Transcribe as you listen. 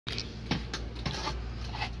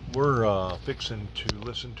We're fixing to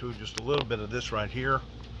listen to just a little bit of this right here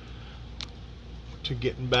to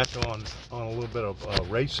getting back on a little bit of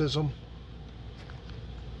racism,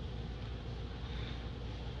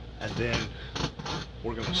 and then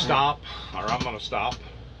we're going to stop, or I'm going to stop,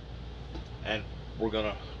 and we're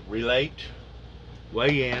going to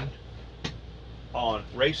weigh in on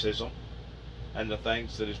racism and the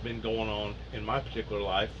things that has been going on in my particular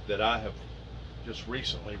life that I have just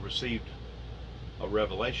recently received a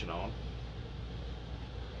revelation on,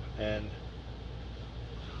 and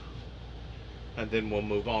then we'll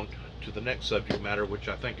move on to the next subject matter, which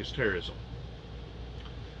I think is terrorism.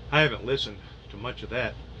 I haven't listened to much of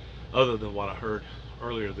that other than what I heard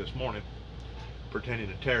earlier this morning pertaining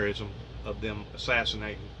to terrorism, of them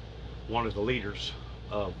assassinating one of the leaders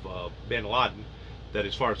of bin Laden, that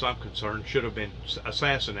as far as I'm concerned should have been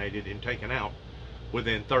assassinated and taken out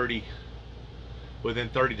within 30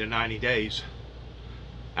 to 90 days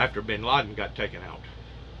after bin Laden got taken out.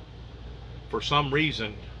 For some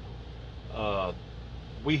reason,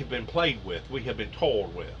 we have been played with, we have been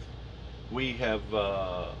toyed with. We have,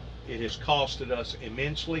 it has costed us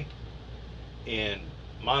immensely in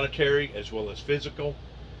monetary as well as physical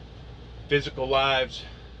lives.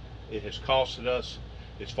 It has costed us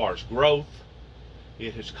as far as growth.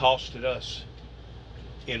 It has costed us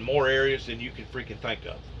in more areas than you can freaking think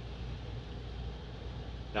of.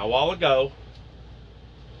 Now, a while ago,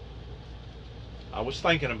 I was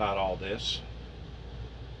thinking about all this,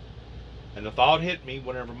 and the thought hit me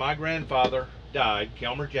whenever my grandfather died,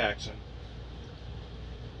 Kelmer Jackson.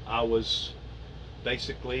 I was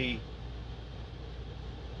basically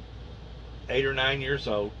 8 or 9 years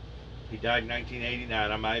old. He died in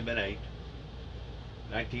 1989. I might have been 8.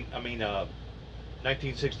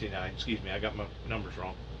 1969. Excuse me, I got my numbers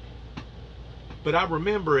wrong. But I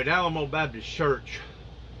remember at Alamo Baptist Church,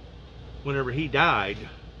 whenever he died,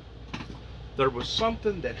 there was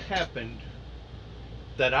something that happened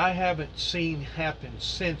that I haven't seen happen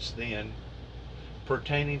since then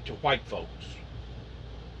pertaining to white folks.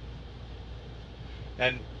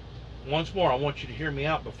 And once more, I want you to hear me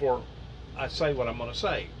out before I say what I'm going to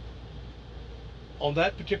say. On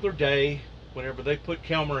that particular day, whenever they put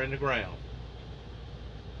Kelmer in the ground,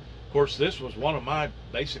 of course, this was one of my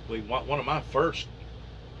first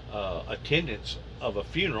attendance of a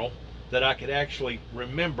funeral that I could actually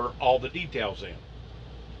remember all the details in.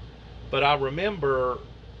 But I remember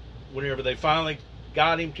whenever they finally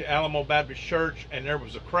got him to Alamo Baptist Church, and there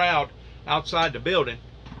was a crowd outside the building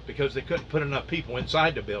because they couldn't put enough people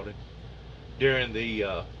inside the building during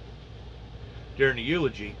the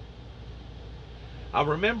eulogy. I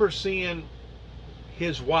remember seeing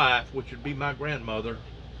his wife, which would be my grandmother,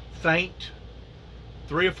 faint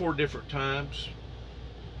 3 or 4 different times.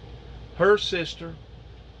 Her sister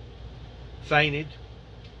fainted,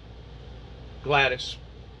 Gladys,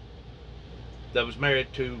 that was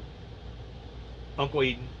married to Uncle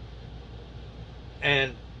Eden,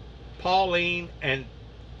 and Pauline, and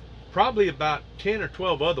probably about 10 or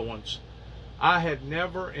 12 other ones. I had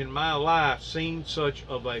never in my life seen such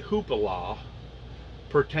of a hoopla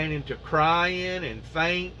pertaining to crying and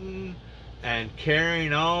fainting and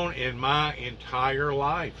carrying on in my entire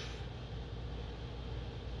life.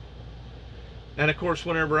 And of course,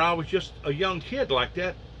 whenever I was just a young kid like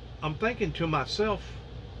that, I'm thinking to myself,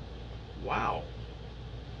 wow,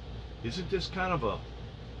 isn't this kind of a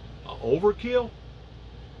overkill?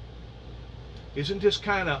 Isn't this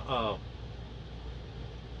kind of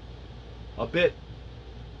a bit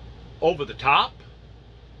over the top?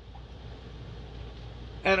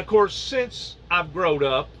 And of course, since I've grown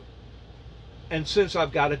up and since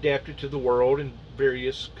I've got adapted to the world and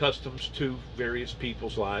various customs to various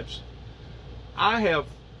people's lives, I have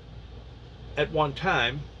at one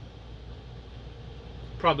time,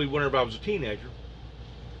 probably whenever I was a teenager,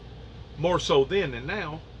 more so then than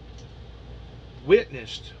now,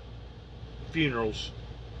 witnessed funerals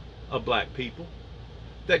of black people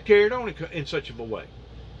that carried on in such a way.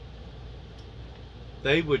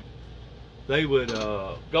 They would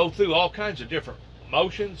go through all kinds of different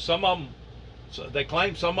emotions. Some of them, they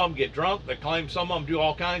claim some of them get drunk. They claim some of them do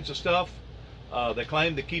all kinds of stuff. They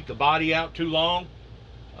claim to keep the body out too long,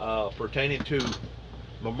 pertaining to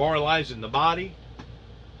memorializing the body.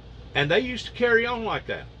 And they used to carry on like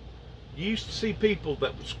that. You used to see people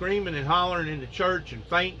that were screaming and hollering in the church and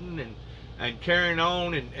fainting and carrying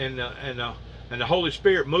on, and the Holy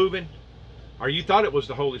Spirit moving. Or you thought it was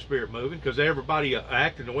the Holy Spirit moving because everybody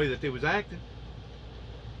acted the way that they was acting.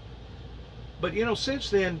 But you know, since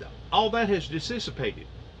then, all that has dissipated.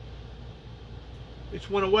 It's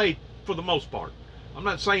went away for the most part. I'm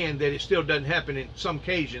not saying that it still doesn't happen in some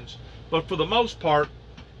occasions, but for the most part,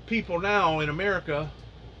 people now in America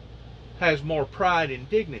has more pride and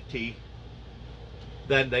dignity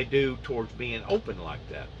than they do towards being open like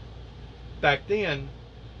that. Back then,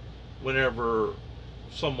 whenever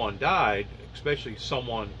someone died, especially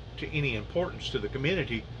someone to any importance to the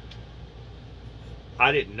community,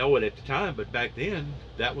 I didn't know it at the time, but back then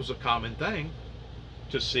that was a common thing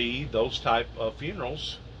to see those type of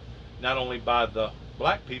funerals, not only by the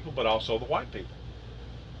black people but also the white people.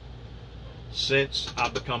 Since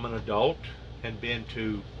I've become an adult and been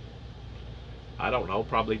to, I don't know,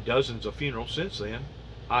 probably dozens of funerals since then,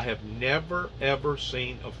 I have never ever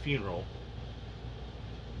seen a funeral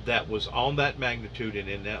that was on that magnitude and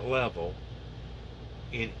in that level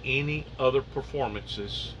in any other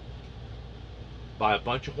performances by a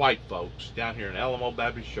bunch of white folks down here in Alamo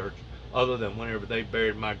Baptist Church, other than whenever they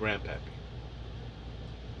buried my grandpappy.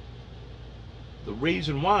 The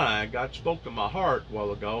reason why God spoke to my heart a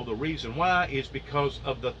while ago, the reason why is because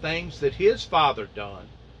of the things that his father done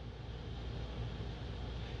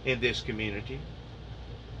in this community,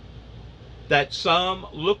 that some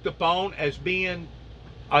looked upon as being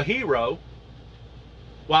a hero,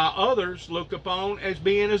 while others looked upon as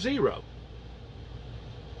being a zero.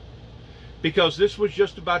 Because this was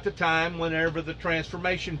just about the time whenever the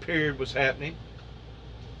transformation period was happening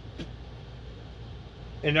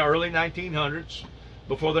in the early 1900s,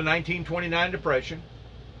 before the 1929 Depression.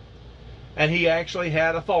 And he actually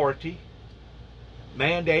had authority,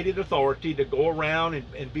 mandated authority, to go around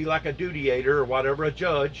and be like a dudiator or whatever, a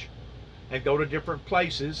judge, and go to different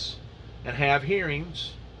places and have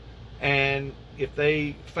hearings. And if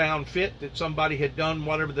they found fit that somebody had done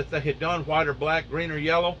whatever that they had done, white or black, green or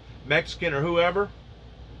yellow, Mexican or whoever,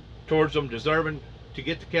 towards them deserving to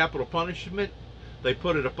get the capital punishment, they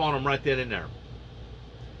put it upon them right then and there.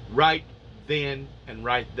 Right then and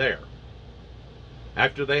right there.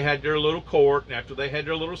 After they had their little court, and after they had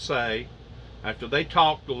their little say, after they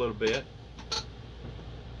talked a little bit,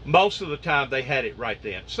 most of the time they had it right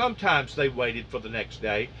then. Sometimes they waited for the next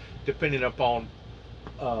day, depending upon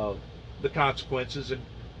the consequences and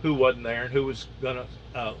who wasn't there and who was gonna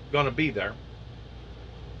be there.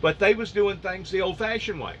 But they was doing things the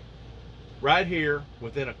old-fashioned way. Right here,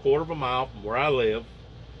 within a quarter of a mile from where I live,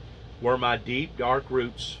 where my deep, dark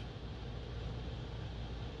roots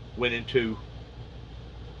went into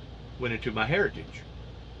my heritage.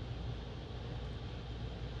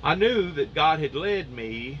 I knew that God had led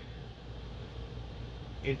me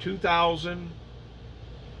in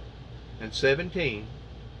 2017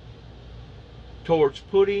 towards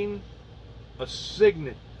putting a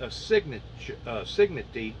signety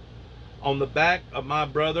on the back of my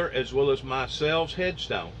brother as well as myself's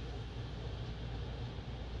headstone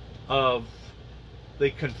of the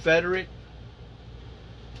Confederate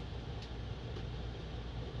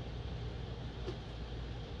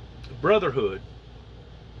Brotherhood,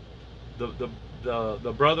 the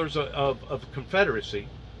brothers of Confederacy,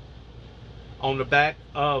 on the back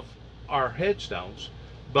of our headstones.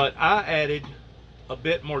 But I added a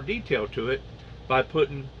bit more detail to it by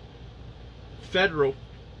putting Federal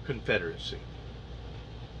Confederacy.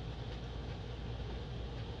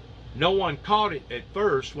 No one caught it at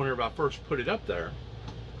first whenever I first put it up there,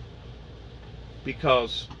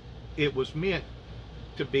 because it was meant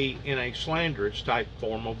to be in a slanderous type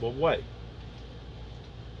form of a way.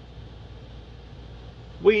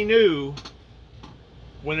 We knew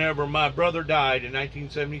whenever my brother died in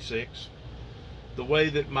 1976, the way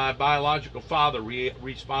that my biological father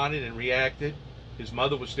responded and reacted. His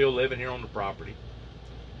mother was still living here on the property.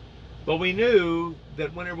 But we knew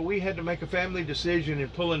that whenever we had to make a family decision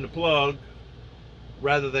and pull in the plug,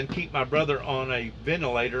 rather than keep my brother on a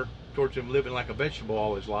ventilator towards him living like a vegetable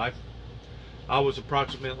all his life. I was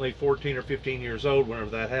approximately 14 or 15 years old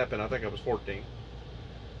whenever that happened. I think I was 14.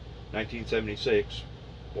 1976.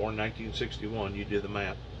 Born 1961. You do the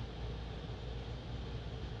math.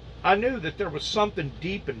 I knew that there was something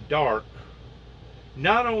deep and dark,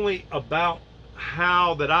 not only about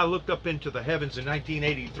how that I looked up into the heavens in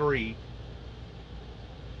 1983,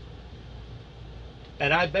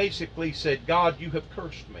 and I basically said, God, you have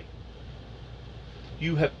cursed me.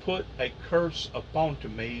 You have put a curse upon to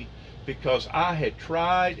me, because I had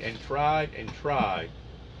tried and tried and tried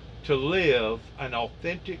to live an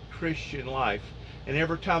authentic Christian life. And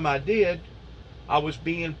every time I did, I was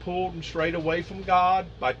being pulled and strayed away from God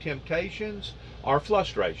by temptations or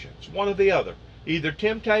frustrations. One or the other. Either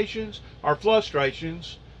temptations or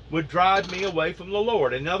frustrations would drive me away from the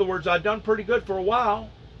Lord. In other words, I'd done pretty good for a while,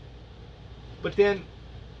 but then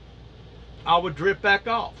I would drift back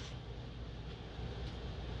off.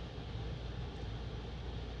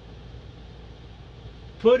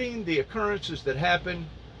 Putting the occurrences that happened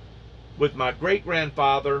with my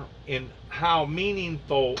great-grandfather in how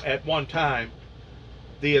meaningful at one time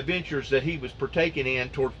the adventures that he was partaking in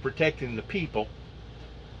towards protecting the people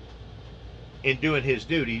in doing his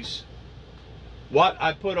duties, what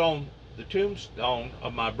I put on the tombstone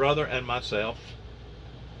of my brother and myself,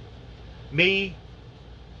 me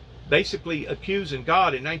basically accusing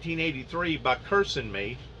God in 1983 by cursing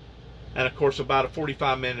me, and of course about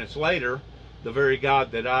 45 minutes later, the very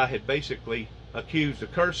God that I had basically accused of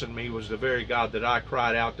cursing me was the very God that I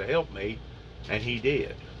cried out to help me, and he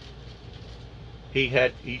did.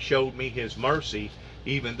 He showed me his mercy,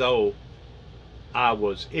 even though I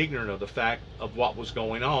was ignorant of the fact of what was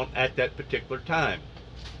going on at that particular time.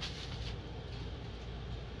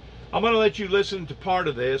 I'm going to let you listen to part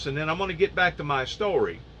of this, and then I'm going to get back to my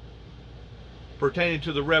story pertaining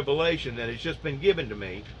to the revelation that has just been given to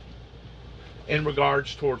me in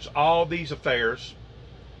regards towards all these affairs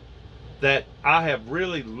that I have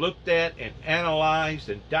really looked at and analyzed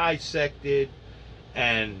and dissected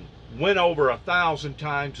and went over 1,000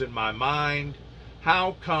 times in my mind.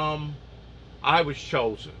 How come I was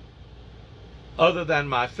chosen? Other than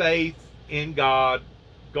my faith in God,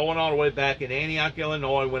 going all the way back in Antioch,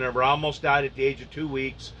 Illinois, whenever I almost died at the age of 2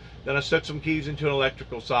 weeks. Then I stuck some keys into an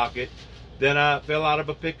electrical socket. Then I fell out of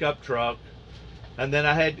a pickup truck. And then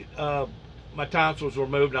I had, my tonsils were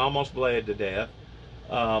removed and I almost bled to death.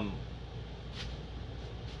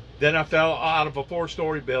 Then I fell out of a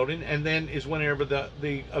 4-story building, and then is whenever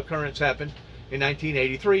the occurrence happened in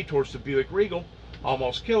 1983 towards the Buick Regal,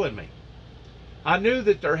 almost killing me. I knew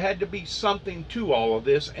that there had to be something to all of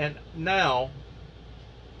this, and now,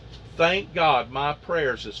 thank God, my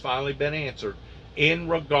prayers has finally been answered in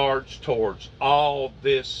regards towards all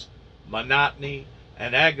this monotony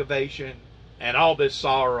and aggravation and all this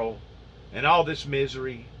sorrow and all this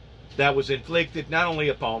misery that was inflicted not only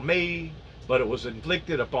upon me, but it was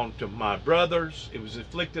inflicted upon to my brothers. It was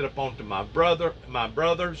inflicted upon to my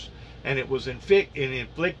brothers, and it was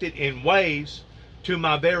inflicted in ways to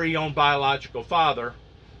my very own biological father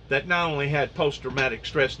that not only had post-traumatic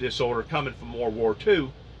stress disorder coming from World War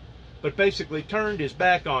II, but basically turned his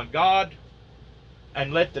back on God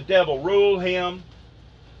and let the devil rule him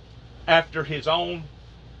after his own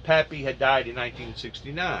pappy had died in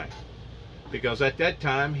 1969. Because at that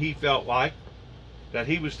time he felt like that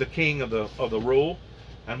he was the king of the rule,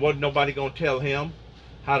 and wasn't nobody going to tell him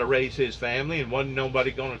how to raise his family, and wasn't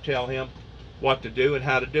nobody going to tell him what to do and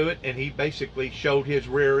how to do it. And he basically showed his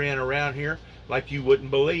rear end around here like you wouldn't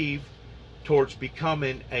believe, towards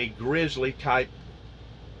becoming a grizzly type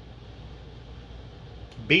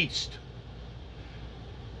beast.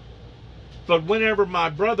 But whenever my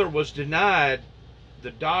brother was denied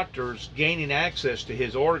the doctors gaining access to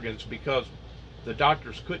his organs because the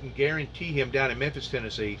doctors couldn't guarantee him down in Memphis,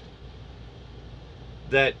 Tennessee,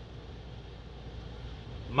 that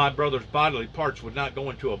my brother's bodily parts would not go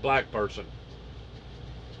into a black person,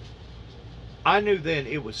 I knew then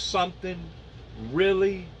it was something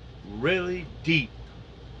really, really deep.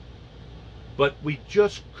 But we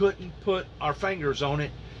just couldn't put our fingers on it,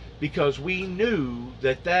 because we knew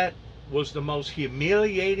that that was the most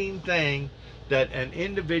humiliating thing that an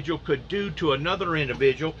individual could do to another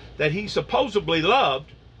individual that he supposedly loved,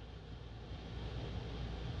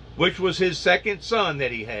 which was his second son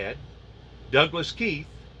that he had, Douglas Keith.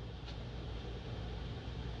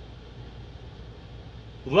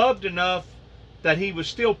 Loved enough that he was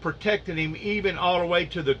still protecting him even all the way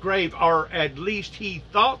to the grave, or at least he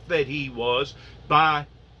thought that he was, by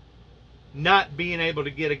not being able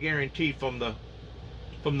to get a guarantee from the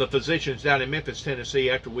physicians down in Memphis, Tennessee,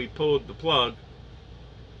 after we pulled the plug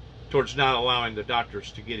towards not allowing the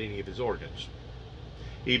doctors to get any of his organs.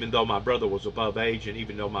 Even though my brother was above age, and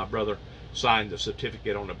even though my brother signed the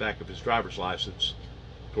certificate on the back of his driver's license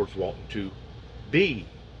towards wanting to be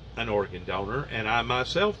an organ donor, and I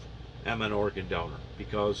myself am an organ donor,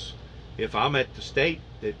 because if I'm at the state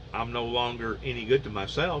that I'm no longer any good to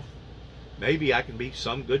myself, maybe I can be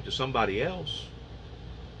some good to somebody else.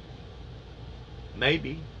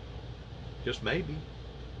 Maybe. Just maybe.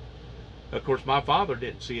 Of course, my father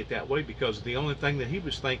didn't see it that way, because the only thing that he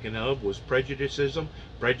was thinking of was prejudicism,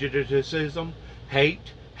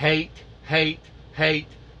 hate, hate, hate, hate,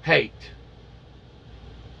 hate.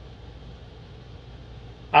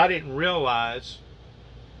 I didn't realize,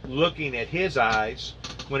 looking at his eyes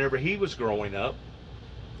whenever he was growing up,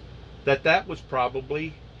 that that was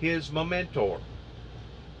probably his mentor,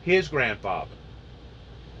 his grandfather.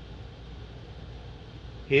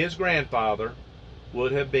 His grandfather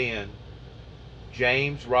would have been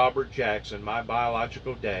James Robert Jackson, my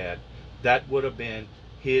biological dad. That would have been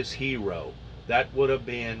his hero. That would have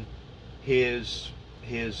been his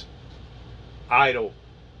idol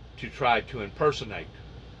to try to impersonate.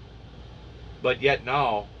 But yet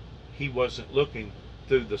now, he wasn't looking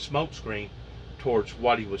through the smoke screen towards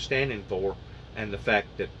what he was standing for, and the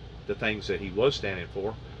fact that the things that he was standing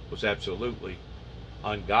for was absolutely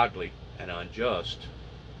ungodly and unjust,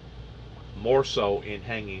 more so in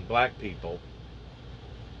hanging black people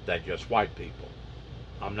than just white people.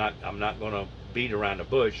 I'm not going to beat around the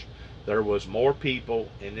bush. There was more people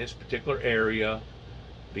in this particular area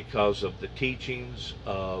because of the teachings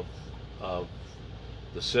of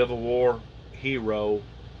the Civil War hero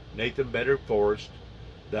Nathan Bedford Forrest,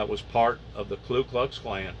 that was part of the Ku Klux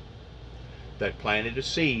Klan, that planted a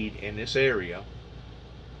seed in this area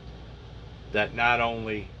that not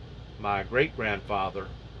only my great-grandfather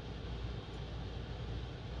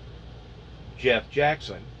Jeff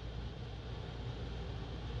Jackson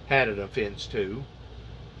had an offense to,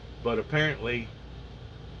 but apparently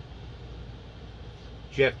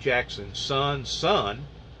Jeff Jackson's son's son,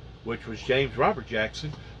 which was James Robert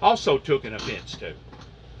Jackson, also took an offense to.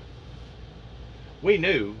 We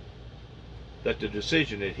knew that the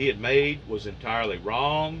decision that he had made was entirely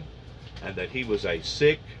wrong, and that he was a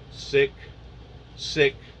sick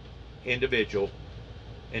individual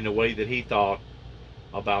in the way that he thought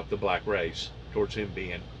about the black race, towards him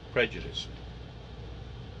being prejudiced.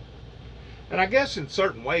 And I guess in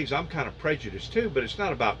certain ways I'm kind of prejudiced too, but it's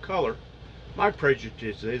not about color. My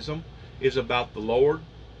prejudicism is about the Lord,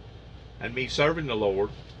 and me serving the Lord,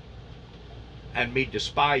 and me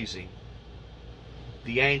despising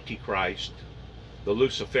the Antichrist, the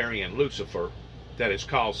Luciferian Lucifer, that has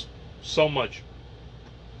caused so much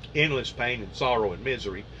endless pain and sorrow and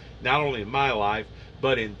misery, not only in my life,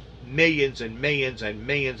 but in millions and millions and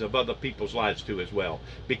millions of other people's lives too as well.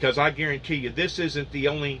 Because I guarantee you, this isn't the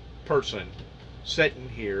only person sitting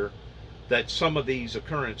here that some of these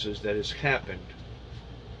occurrences that has happened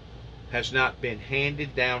has not been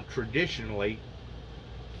handed down traditionally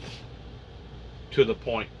to the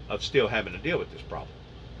point of still having to deal with this problem.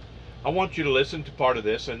 I want you to listen to part of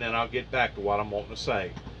this, and then I'll get back to what I'm wanting to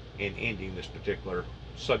say in ending this particular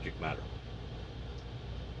subject matter.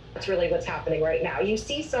 That's really what's happening right now. You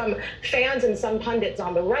see some fans and some pundits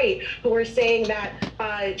on the right who are saying that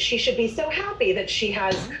she should be so happy that she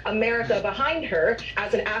has America behind her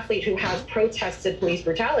as an athlete who has protested police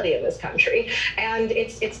brutality in this country. And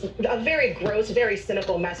it's a very gross, very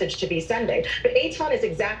cynical message to be sending. But Eitan is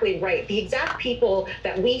exactly right. The exact people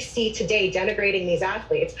that we see today denigrating these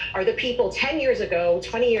athletes are the people 10 years ago,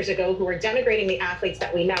 20 years ago, who were denigrating the athletes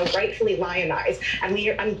that we now rightfully lionize. And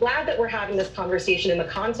I'm glad that we're having this conversation in the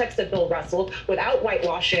context of Bill Russell, without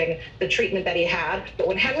whitewashing the treatment that he had. But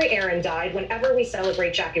when Henry Aaron died, whenever we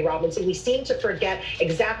celebrate Jackie Robinson, we seem to forget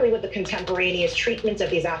exactly what the contemporaneous treatment of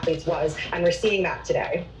these athletes was, and we're seeing that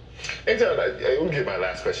today. And so I will get my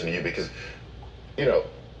last question to you, because, you know,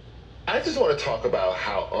 I just want to talk about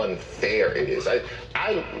how unfair it is.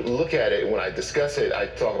 I look at it, when I discuss it, I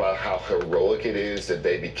talk about how heroic it is that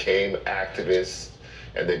they became activists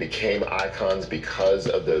and they became icons because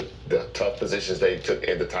of the tough positions they took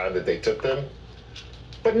in the time that they took them.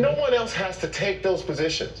 But no one else has to take those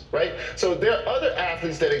positions, right? So there are other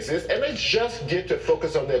athletes that exist, and they just get to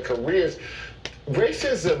focus on their careers.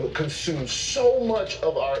 Racism consumes so much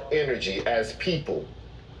of our energy as people.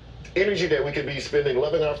 Energy that we could be spending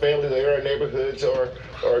loving our families or our neighborhoods, or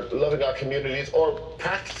loving our communities, or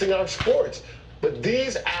practicing our sports. But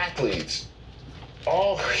these athletes,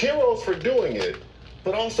 all heroes for doing it,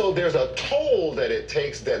 but also there's a toll that it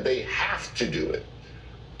takes that they have to do it.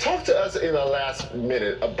 Talk to us in the last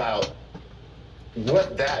minute about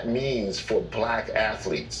what that means for black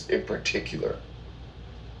athletes in particular.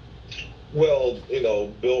 Well, you know,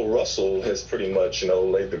 Bill Russell has pretty much, you know,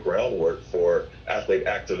 laid the groundwork for athlete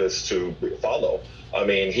activists to follow. I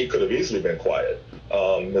mean, he could have easily been quiet.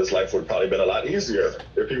 His life would have probably been a lot easier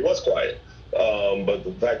if he was quiet. But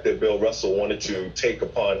the fact that Bill Russell wanted to take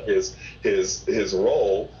upon his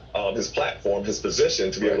role, his platform, his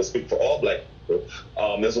position to be able to speak for all black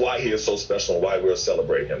people, is why he is so special and why we're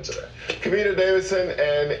celebrating him today. Kavita Davidson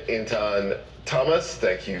and Eitan Thomas,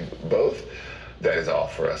 thank you both. That is all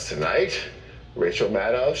for us tonight. Rachel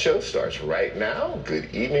Maddow's show starts right now. Good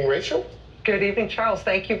evening, Rachel. Good evening, Charles.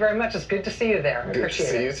 Thank you very much. It's good to see you there. I appreciate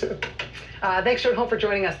it. Good to see you too. Thanks, Jordan Holt, for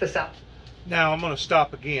joining us this hour. Now I'm going to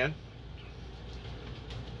stop again,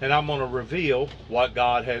 and I'm going to reveal what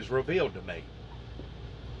God has revealed to me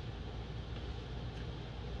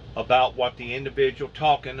about what the individual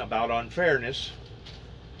talking about unfairness,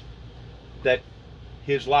 that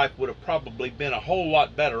his life would have probably been a whole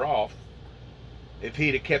lot better off if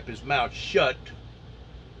he'd have kept his mouth shut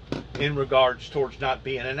in regards towards not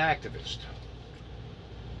being an activist.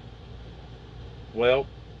 Well,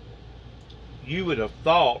 you would have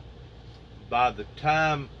thought by the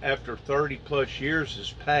time after 30 plus years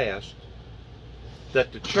has passed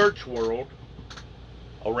that the church world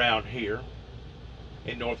around here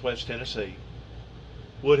in Northwest Tennessee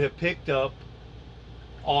would have picked up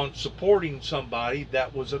on supporting somebody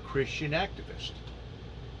that was a Christian activist.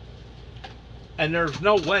 And there's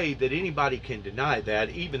no way that anybody can deny that,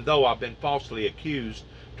 even though I've been falsely accused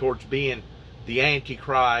towards being the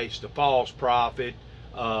Antichrist, a false prophet,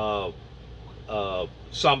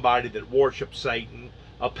 somebody that worships Satan,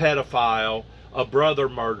 a pedophile, a brother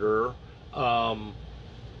murderer,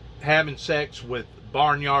 having sex with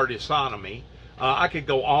barnyard sodomy. I could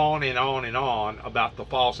go on and on and on about the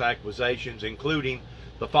false accusations, including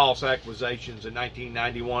the false accusations in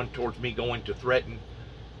 1991 towards me going to threaten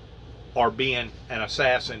or being an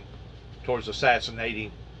assassin towards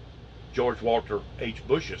assassinating George Walter H.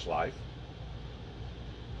 Bush's life.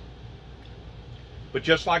 But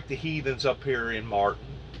just like the heathens up here in Martin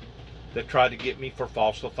that tried to get me for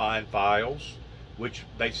falsifying files, which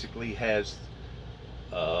basically has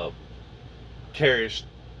terrorist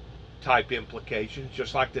type implications,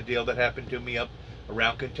 just like the deal that happened to me up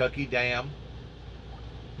around Kentucky Dam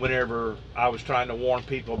whenever I was trying to warn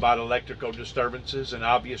people about electrical disturbances, and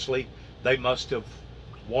obviously they must have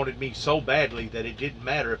wanted me so badly that it didn't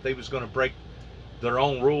matter if they was going to break their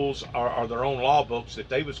own rules or their own law books, that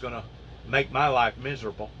they was going to make my life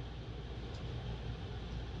miserable.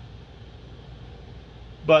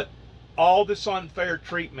 But all this unfair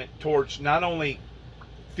treatment towards not only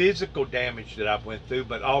physical damage that I've went through,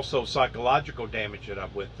 but also psychological damage that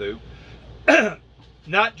I've went through,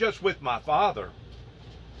 not just with my father,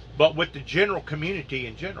 but with the general community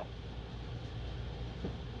in general.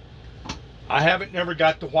 I haven't never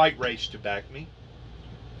got the white race to back me.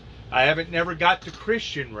 I haven't never got the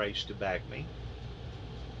Christian race to back me.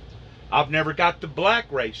 I've never got the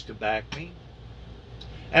black race to back me.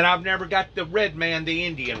 And I've never got the red man, the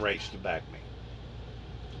Indian race to back me.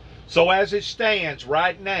 So as it stands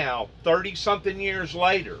right now, 30-something years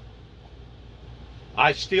later,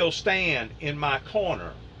 I still stand in my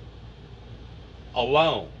corner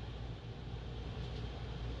alone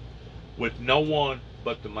with no one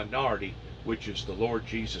but the minority, which is the Lord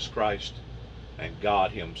Jesus Christ and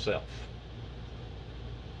God Himself.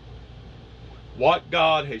 What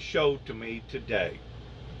God has showed to me today,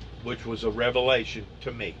 which was a revelation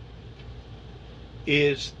to me,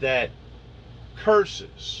 is that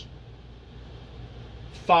curses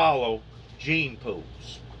follow gene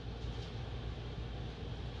pools.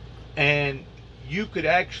 And you could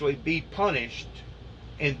actually be punished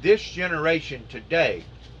in this generation today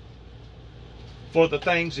for the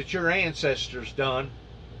things that your ancestors done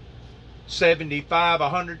 75,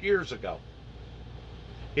 100 years ago.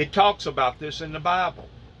 It talks about this in the Bible,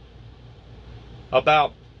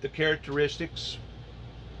 about the characteristics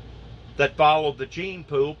that follow the gene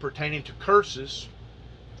pool pertaining to curses,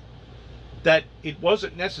 that it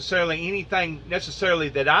wasn't necessarily anything necessarily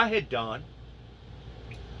that I had done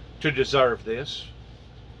to deserve this,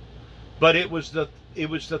 but it was the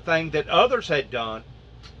thing that others had done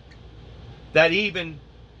that even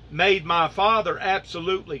made my father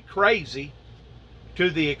absolutely crazy, to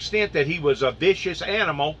the extent that he was a vicious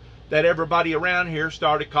animal that everybody around here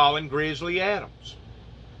started calling Grizzly Adams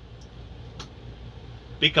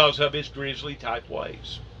because of his grizzly type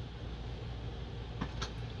ways.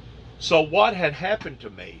 So what had happened to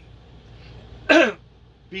me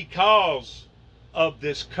because of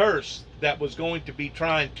this curse that was going to be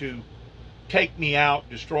trying to take me out,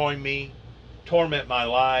 destroy me, torment my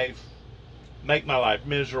life, make my life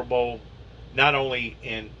miserable, not only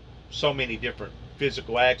in so many different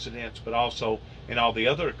physical accidents, but also in all the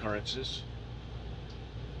other occurrences,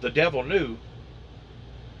 the devil knew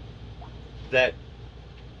that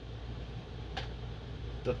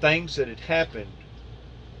the things that had happened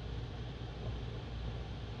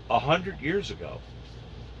 100 years ago,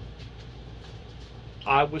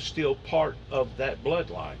 I was still part of that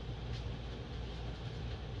bloodline.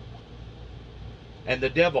 And the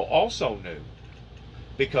devil also knew,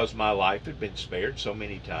 because my life had been spared so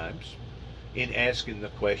many times, in asking the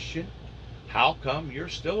question, how come you're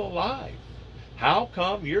still alive? How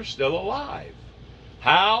come you're still alive?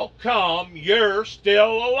 How come you're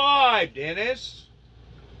still alive, Dennis?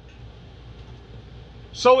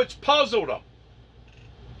 So it's puzzled them.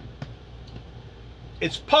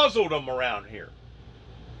 It's puzzled them around here,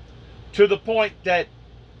 to the point that,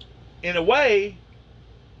 in a way,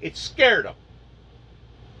 it scared them.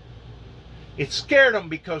 It scared them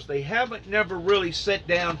because they haven't never really sat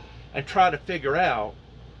down and tried to figure out,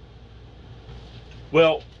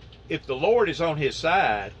 well, if the Lord is on his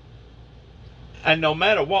side, And no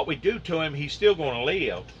matter what we do to him, he's still going to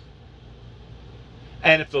live.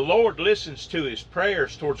 And if the Lord listens to his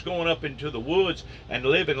prayers towards going up into the woods and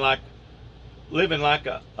living like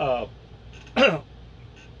a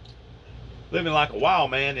living like a wild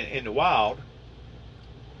man in the wild,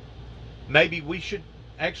 maybe we should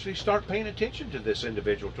actually start paying attention to this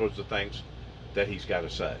individual towards the things that he's got to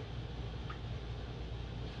say.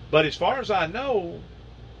 But as far as I know,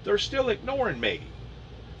 they're still ignoring me,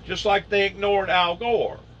 just like they ignored Al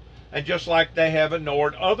Gore, and just like they have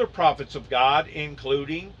ignored other prophets of God,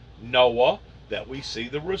 including Noah, that we see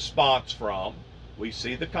the response from, we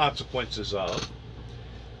see the consequences of.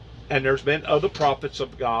 And there's been other prophets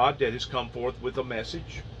of God that has come forth with a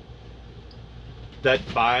message that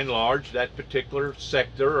by and large that particular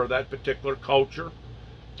sector or that particular culture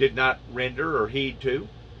did not render or heed to.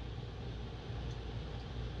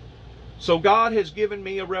 So God has given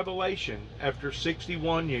me a revelation after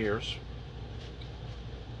 61 years.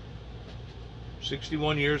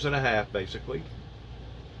 61 years and a half, basically,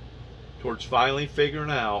 towards finally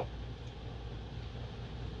figuring out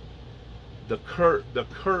the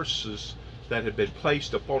curses that had been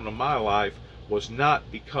placed upon my life was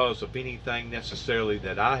not because of anything necessarily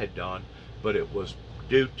that I had done, but it was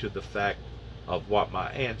due to the fact of what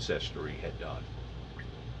my ancestry had done.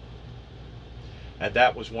 And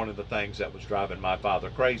that was one of the things that was driving my father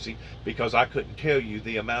crazy, because I couldn't tell you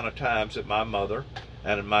the amount of times that my mother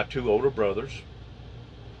and my two older brothers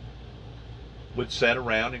would sit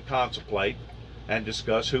around and contemplate and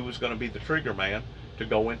discuss who was going to be the trigger man to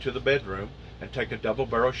go into the bedroom and take a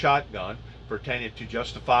double-barrel shotgun pertaining to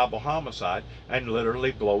justifiable homicide and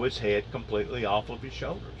literally blow his head completely off of his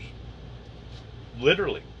shoulders.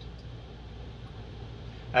 Literally.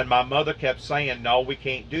 And my mother kept saying, no, we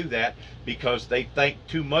can't do that because they think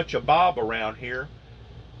too much of Bob around here.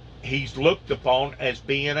 He's looked upon as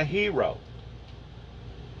being a hero.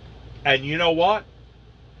 And you know what?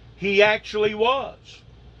 He actually was.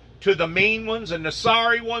 To the mean ones and the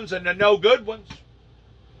sorry ones and the no good ones.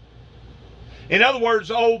 In other words,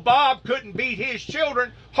 old Bob couldn't beat his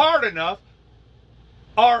children hard enough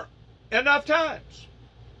or enough times.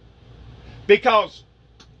 Because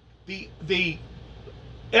the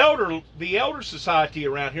elder society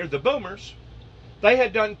around here, the boomers, they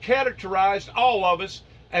had done characterized all of us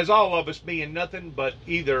as all of us being nothing but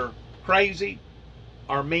either crazy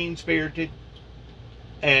or mean-spirited,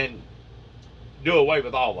 and do away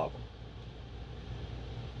with all of them.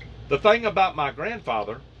 The thing about my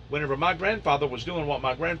grandfather, whenever my grandfather was doing what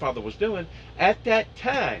my grandfather was doing, at that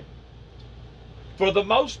time, for the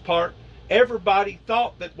most part, everybody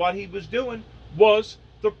thought that what he was doing was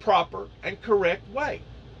the proper and correct way.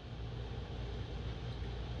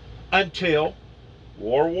 Until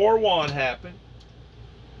World War I happened.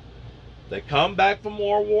 They come back from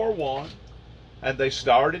World War I, and they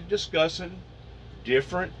started discussing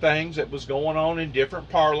different things that was going on in different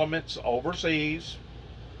parliaments overseas,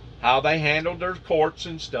 how they handled their courts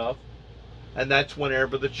and stuff, and that's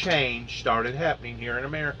whenever the change started happening here in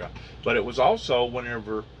America. But it was also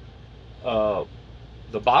whenever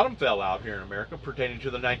the bottom fell out here in America pertaining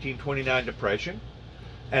to the 1929 Depression,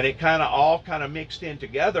 and it all mixed in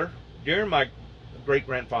together during my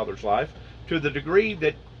great-grandfather's life, to the degree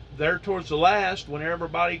that there towards the last, when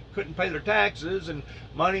everybody couldn't pay their taxes and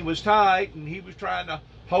money was tight, and he was trying to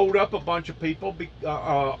hold up a bunch of people,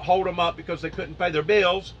 hold them up because they couldn't pay their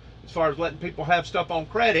bills, as far as letting people have stuff on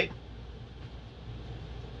credit,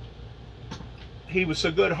 he was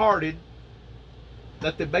so good-hearted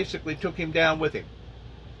that they basically took him down with him,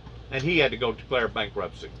 and he had to go declare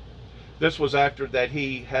bankruptcy. This was after that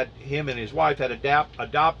him and his wife had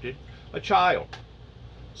adopted a child.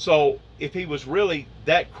 So if he was really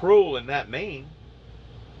that cruel and that mean,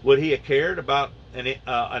 would he have cared about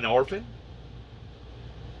an orphan?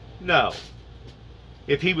 No.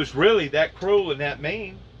 If he was really that cruel and that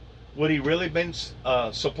mean, would he really been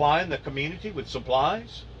supplying the community with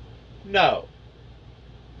supplies? No.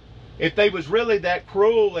 If they was really that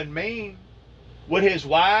cruel and mean, would his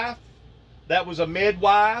wife, that was a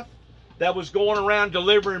midwife, that was going around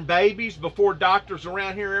delivering babies before doctors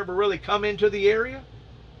around here ever really come into the area,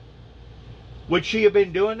 would she have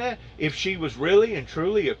been doing that if she was really and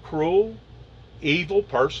truly a cruel, evil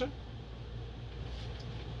person?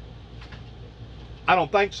 I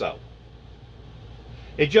don't think so.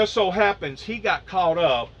 It just so happens he got caught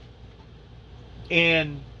up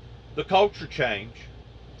in the culture change,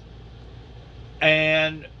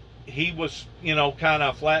 and he was, kind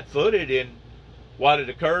of flat-footed in what had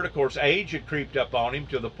occurred. Of course, age had creeped up on him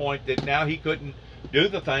to the point that now he couldn't do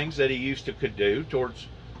the things that he used to could do towards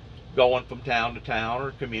going from town to town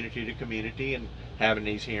or community to community and having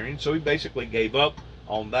these hearings. So he basically gave up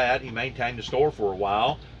on that. He maintained the store for a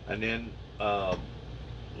while, and then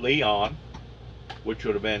Leon, which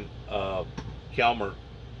would have been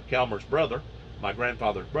Kelmer's brother, my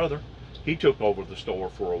grandfather's brother, he took over the store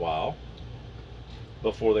for a while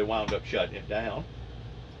before they wound up shutting it down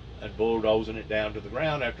and bulldozing it down to the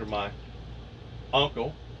ground after my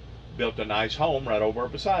uncle built a nice home right over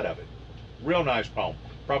beside of it. Real nice home.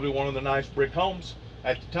 Probably one of the nice brick homes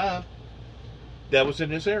at the time that was in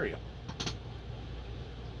this area.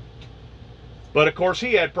 But of course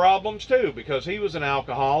he had problems too, because he was an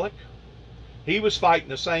alcoholic. He was fighting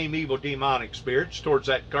the same evil demonic spirits towards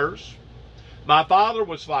that curse. My father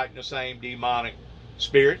was fighting the same demonic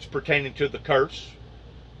spirits pertaining to the curse.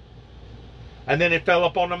 And then it fell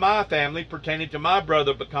upon my family pertaining to my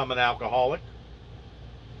brother becoming an alcoholic.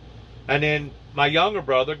 And then my younger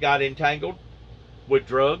brother got entangled with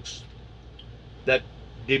drugs that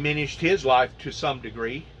diminished his life to some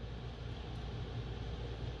degree.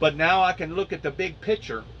 But now I can look at the big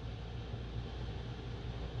picture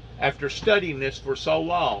after studying this for so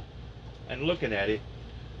long and looking at it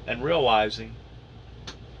and realizing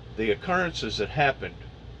the occurrences that happened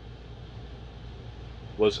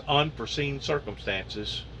was unforeseen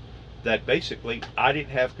circumstances that basically I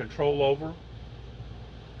didn't have control over.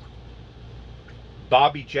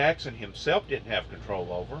 Bobby Jackson himself didn't have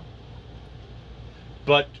control over.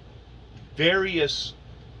 But various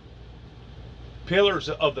pillars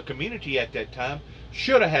of the community at that time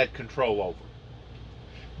should have had control over.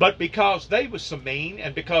 But because they was so mean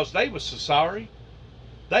and because they was so sorry,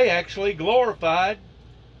 they actually glorified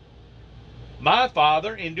my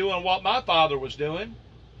father in doing what my father was doing.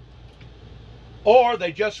 Or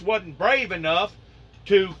they just wasn't brave enough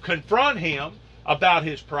to confront him about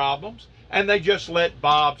his problems, and they just let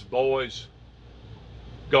Bob's boys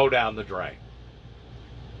go down the drain.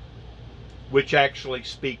 Which actually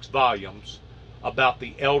speaks volumes about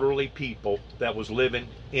the elderly people that was living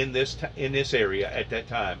in this area at that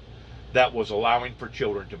time, that was allowing for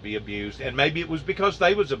children to be abused. And maybe it was because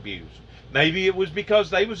they was abused. Maybe it was because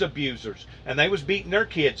they was abusers and they was beating their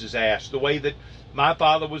kids' ass the way that my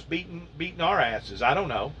father was beating our asses. I don't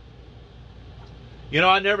know. You know,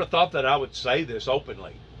 I never thought that I would say this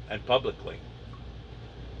openly and publicly.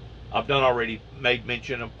 I've already made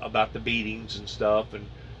mention about the beatings and stuff, and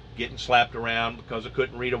getting slapped around because I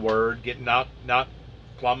couldn't read a word, getting knocked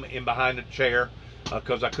plumb in behind a chair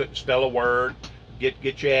because I couldn't spell a word,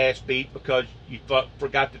 get your ass beat because you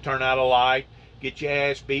forgot to turn out a light, get your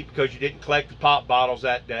ass beat because you didn't collect the pop bottles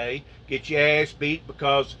that day, get your ass beat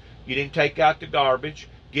because you didn't take out the garbage,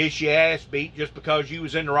 get your ass beat just because you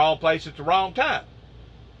was in the wrong place at the wrong time.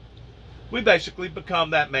 We basically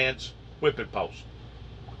become that man's whipping post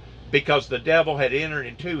because the devil had entered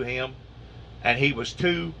into him and he was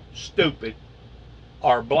too stupid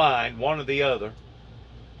or blind, one or the other,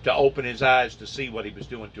 to open his eyes to see what he was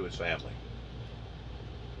doing to his family.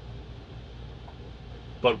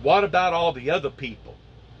 But what about all the other people?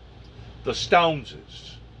 The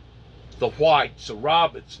Stoneses, the Whites, the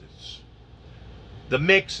Robinsons, the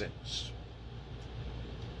Mixons.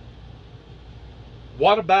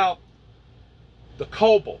 What about the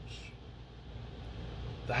Cobles,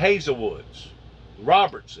 the Hazelwoods, the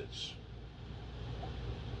Robertses?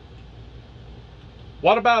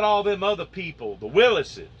 What about all them other people, the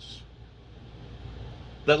Willises,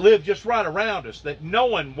 that lived just right around us, that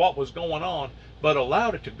knowing what was going on, but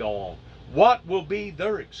allowed it to go on? What will be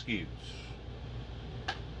their excuse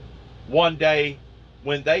one day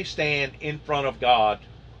when they stand in front of God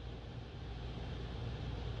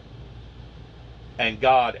and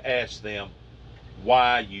God asks them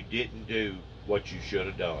why you didn't do what you should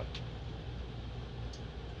have done?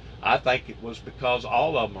 I think it was because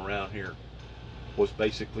all of them around here was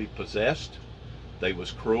basically possessed. They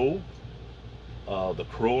was cruel. The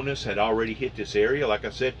cruelness had already hit this area. Like I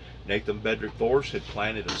said, Nathan Bedrick Forrest had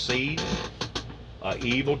planted a seed,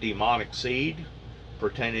 evil, demonic seed,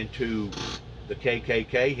 pertaining to the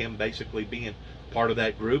KKK, him basically being part of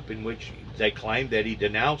that group, in which they claimed that he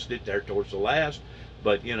denounced it there towards the last.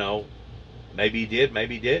 But, you know, maybe he did,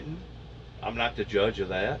 maybe he didn't. I'm not the judge of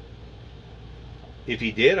that. If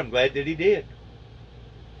he did, I'm glad that he did.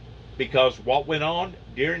 Because what went on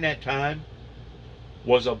during that time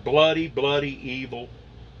was a bloody, bloody, evil,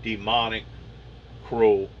 demonic,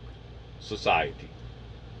 cruel society.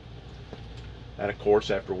 And of course,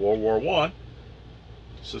 after World War I,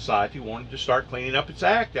 society wanted to start cleaning up its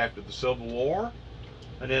act after the Civil War.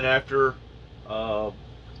 And then after, some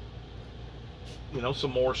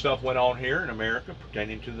more stuff went on here in America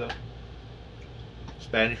pertaining to the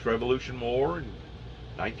Spanish Revolution War and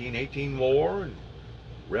 1918 war and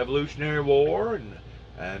Revolutionary War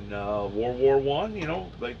and World War I, you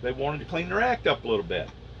know, they wanted to clean their act up a little bit.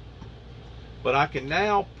 But I can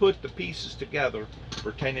now put the pieces together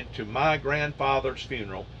pertaining to my grandfather's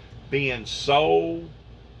funeral being so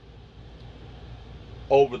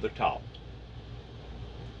over the top.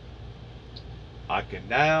 I can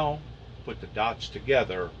now put the dots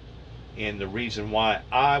together in the reason why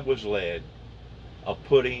I was led of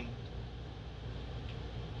putting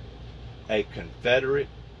a Confederate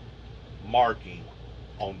marking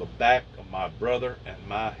on the back of my brother and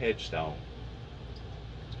my headstone,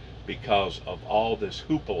 because of all this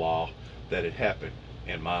hoopla that had happened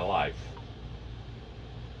in my life.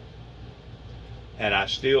 And I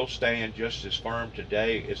still stand just as firm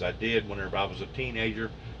today as I did whenever I was a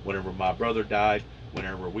teenager, whenever my brother died,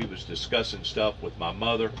 whenever we was discussing stuff with my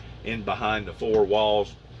mother in behind the four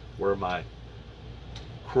walls where my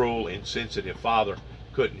cruel, insensitive father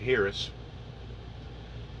couldn't hear us,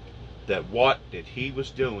 that what that he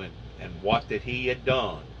was doing and what that he had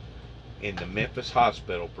done in the Memphis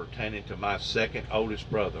hospital pertaining to my second oldest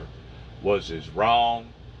brother was as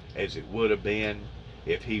wrong as it would have been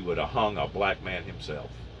if he would have hung a black man himself.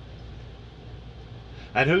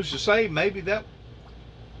 And who's to say maybe that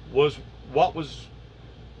was what was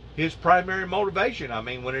his primary motivation? I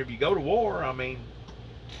mean, whenever you go to war, I mean,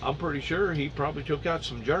 I'm pretty sure he probably took out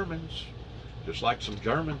some Germans, just like some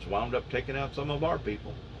Germans wound up taking out some of our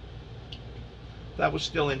people. That was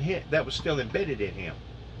still embedded in him.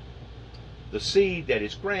 The seed that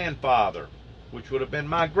his grandfather, which would have been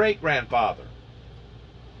my great-grandfather,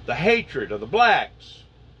 the hatred of the blacks,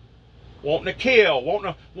 wanting to kill,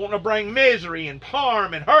 wanting to bring misery and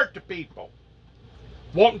harm and hurt to people,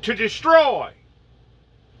 wanting to destroy.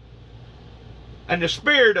 And the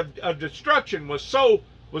spirit of destruction was so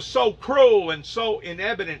cruel and so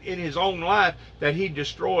evident in his own life that he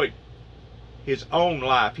destroyed his own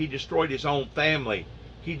life. He destroyed his own family.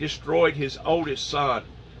 He destroyed his oldest son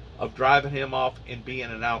of driving him off and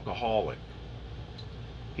being an alcoholic.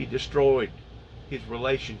 He destroyed his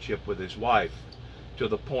relationship with his wife to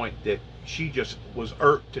the point that she just was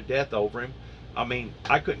irked to death over him. I mean,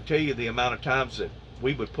 I couldn't tell you the amount of times that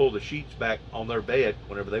we would pull the sheets back on their bed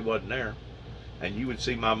whenever they wasn't there, and you would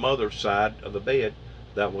see my mother's side of the bed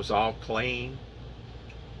that was all clean,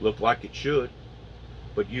 looked like it should,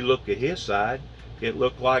 but you look at his side, it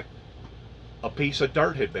looked like a piece of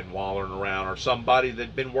dirt had been wallowing around, or somebody that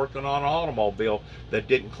had been working on an automobile that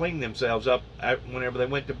didn't clean themselves up whenever they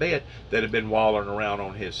went to bed that had been wallowing around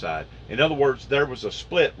on his side. In other words, there was a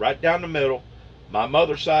split right down the middle. My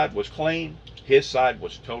mother's side was clean, his side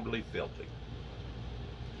was totally filthy.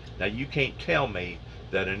 Now you can't tell me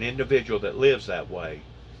that an individual that lives that way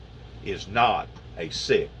is not a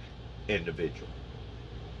sick individual.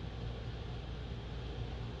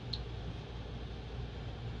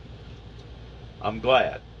 I'm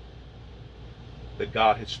glad that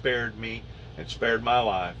God has spared me and spared my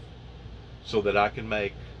life so that I can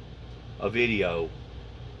make a video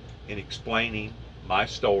in explaining my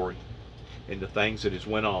story and the things that has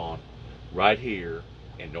went on right here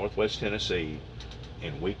in Northwest Tennessee,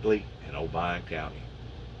 in Weakley and Obion County.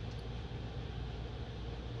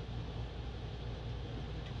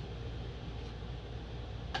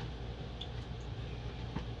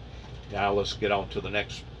 Now let's get on to the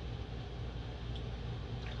next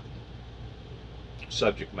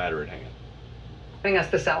subject matter at hand. Joining us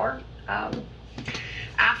this hour,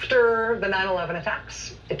 after the 9/11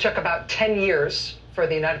 attacks, it took about 10 years for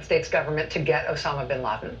the United States government to get Osama bin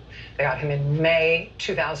Laden. They got him in May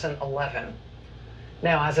 2011.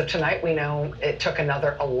 Now, as of tonight, we know it took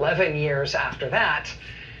another 11 years after that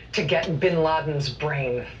to get bin Laden's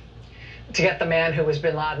brain, to get the man who was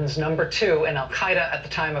bin Laden's number 2 in al-Qaeda at the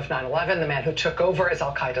time of 9/11, the man who took over as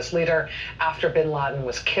al-Qaeda's leader after bin Laden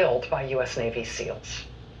was killed by U.S. Navy SEALs.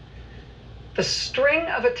 The string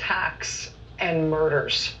of attacks and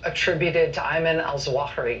murders attributed to Ayman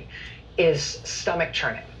al-Zawahiri is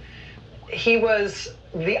stomach-churning. He was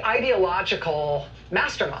the ideological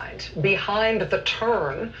mastermind behind the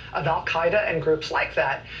turn of al-Qaeda and groups like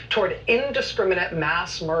that toward indiscriminate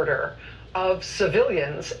mass murder of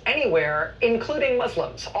civilians anywhere, including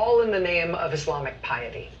Muslims, all in the name of Islamic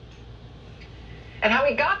piety. And how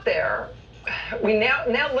he got there, we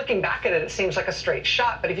now looking back at it, it seems like a straight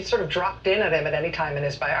shot, but if you sort of dropped in at him at any time in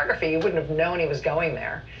his biography, you wouldn't have known he was going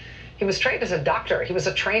there. He was trained as a doctor. He was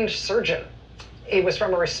a trained surgeon. He was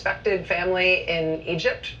from a respected family in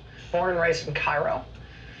Egypt, born and raised in Cairo.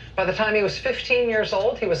 By the time he was 15 years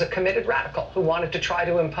old, he was a committed radical who wanted to try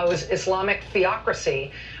to impose Islamic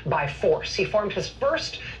theocracy by force. He formed his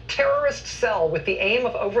first terrorist cell with the aim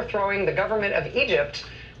of overthrowing the government of Egypt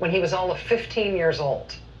when he was all of 15 years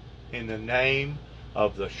old. In the name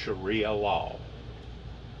of the Sharia law,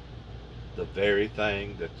 the very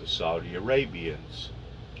thing that the Saudi Arabians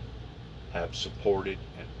have supported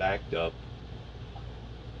and backed up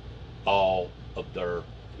all of their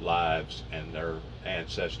lives and their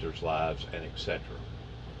ancestors' lives and etc.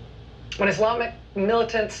 When Islamic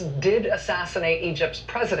militants did assassinate Egypt's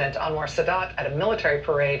president, Anwar Sadat, at a military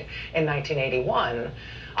parade in 1981,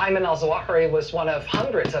 Ayman al-Zawahiri was one of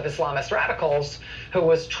hundreds of Islamist radicals who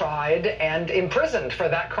was tried and imprisoned for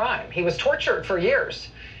that crime. He was tortured for years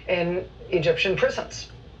in Egyptian prisons.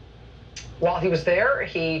 While he was there,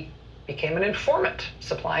 he became an informant,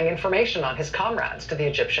 supplying information on his comrades to the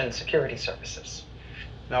Egyptian security services.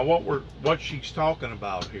 Now, what she's talking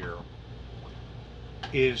about here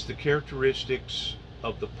is the characteristics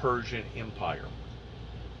of the Persian Empire.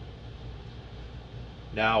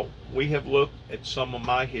 Now, we have looked at some of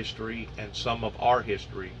my history and some of our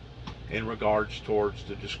history in regards towards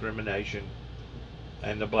the discrimination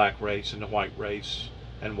and the black race and the white race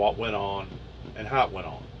and what went on and how it went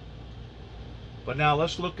on. But now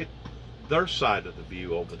let's look at their side of the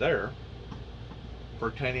view over there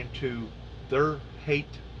pertaining to their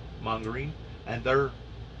hate mongering and their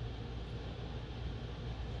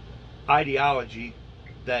ideology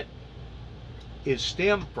that is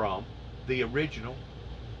stemmed from the original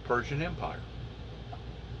Persian Empire.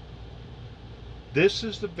 This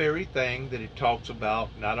is the very thing that it talks about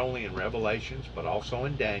not only in Revelations but also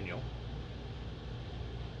in Daniel,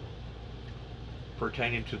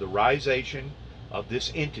 pertaining to the risation of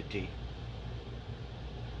this entity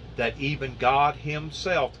that even God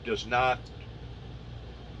himself does not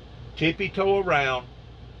tippy-toe around,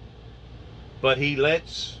 but he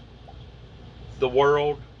lets the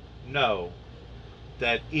world know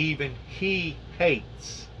that even he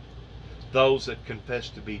hates those that confess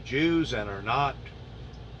to be Jews and are not,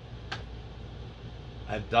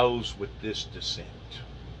 and those with this descent.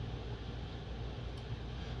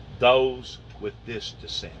 Those with this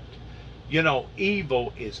descent. You know,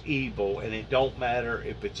 evil is evil, and it don't matter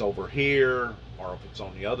if it's over here, or if it's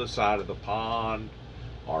on the other side of the pond,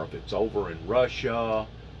 or if it's over in Russia,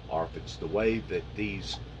 or if it's the way that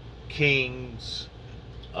these kings,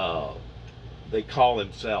 they call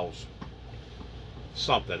themselves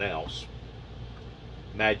something else,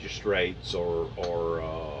 magistrates or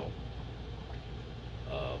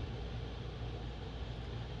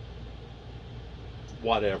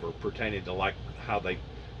whatever, pertaining to like how they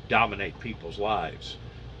dominate people's lives.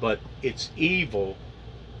 But it's evil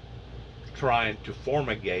trying to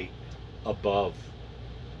formigate above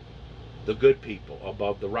the good people,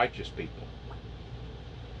 above the righteous people.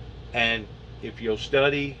 And if you'll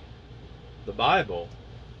study the Bible,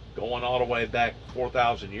 going all the way back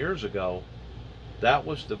 4,000 years ago, that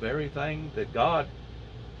was the very thing that God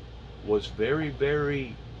was very,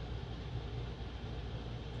 very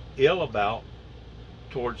ill about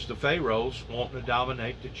towards the Pharaohs wanting to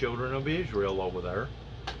dominate the children of Israel over there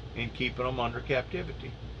and keeping them under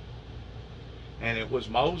captivity. And it was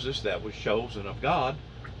Moses that was chosen of God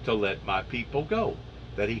to let my people go.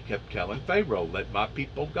 That he kept telling Pharaoh, let my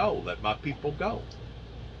people go, let my people go.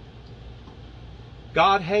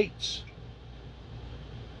 God hates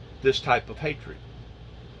this type of hatred.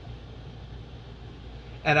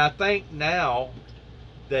 And I think now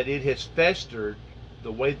that it has festered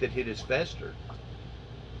the way that it has festered,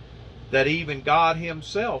 that even God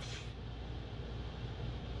himself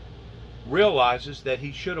realizes that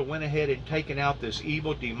he should have went ahead and taken out this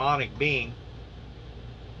evil demonic being,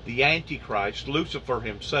 the Antichrist, Lucifer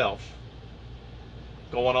himself,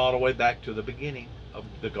 going all the way back to the beginning of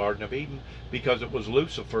the Garden of Eden, because it was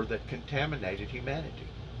Lucifer that contaminated humanity.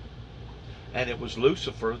 And it was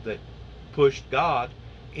Lucifer that pushed God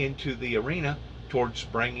into the arena towards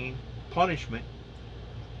bringing punishment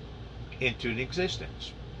into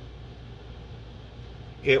existence.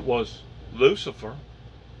 It was Lucifer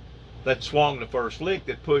that swung the first lick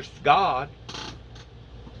that pushed God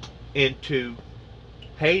into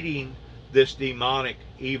hating this demonic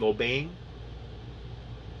evil being,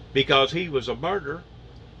 because he was a murderer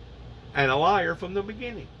and a liar from the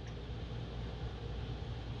beginning.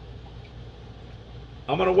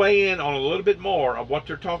 I'm going to weigh in on a little bit more of what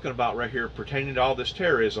they're talking about right here pertaining to all this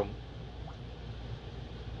terrorism.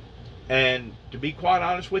 And to be quite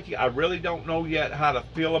honest with you, I really don't know yet how to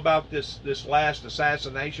feel about this last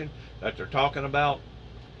assassination that they're talking about.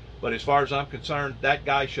 But as far as I'm concerned, that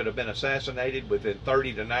guy should have been assassinated within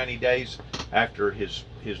 30 to 90 days after his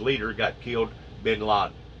leader got killed, bin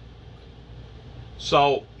Laden.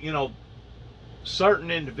 So, you know,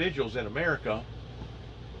 certain individuals in America,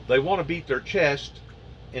 they want to beat their chest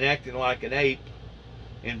in acting like an ape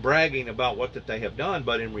and bragging about what that they have done,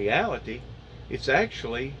 but in reality, it's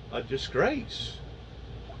actually a disgrace.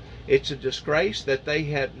 It's a disgrace that they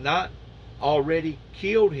had not already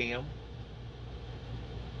killed him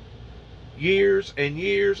years and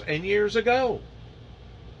years and years ago.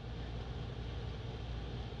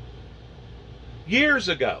 Years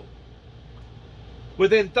ago.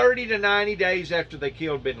 Within 30 to 90 days after they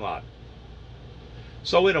killed bin Laden.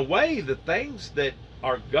 So in a way, the things that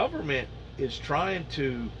our government is trying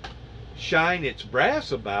to shine its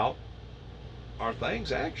brass about are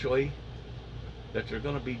things actually that they're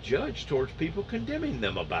going to be judged towards people condemning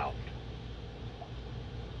them about.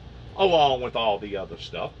 Along with all the other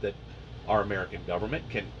stuff that our American government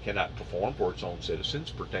cannot perform for its own citizens,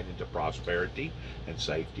 pertaining to prosperity and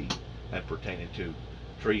safety, and pertaining to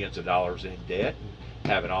trillions of dollars in debt,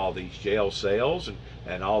 and having all these jail cells,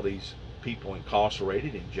 and all these people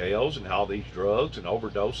incarcerated in jails, and all these drugs and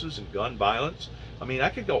overdoses and gun violence. I mean, I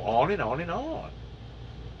could go on and on and on.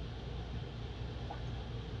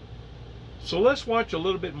 So let's watch a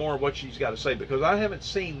little bit more of what she's got to say, because I haven't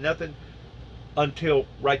seen nothing until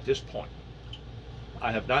right this point.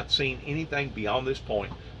 I have not seen anything beyond this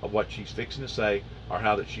point of what she's fixing to say, or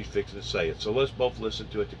how that she's fixing to say it. So let's both listen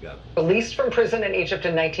to it together. Released from prison in Egypt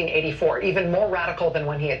in 1984, even more radical than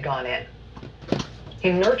when he had gone in. He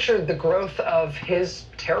nurtured the growth of his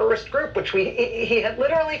terrorist group, which he had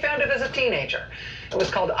literally founded as a teenager. It was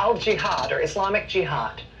called Al-Jihad, or Islamic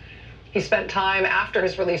Jihad. He spent time after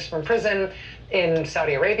his release from prison in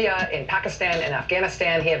Saudi Arabia, in Pakistan, in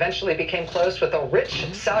Afghanistan. He eventually became close with a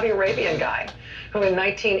rich Saudi Arabian guy who in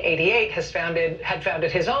 1988 had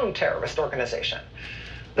founded his own terrorist organization.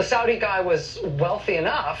 The Saudi guy was wealthy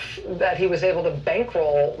enough that he was able to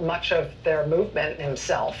bankroll much of their movement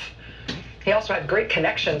himself. He also had great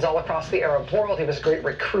connections all across the Arab world. He was a great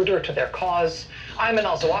recruiter to their cause. Ayman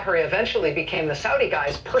al-Zawahiri eventually became the Saudi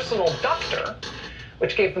guy's personal doctor,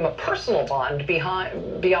 which gave them a personal bond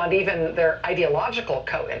beyond even their ideological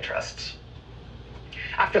co-interests.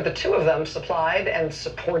 After the two of them supplied and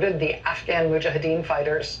supported the Afghan Mujahideen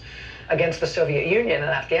fighters against the Soviet Union in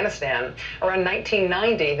Afghanistan, around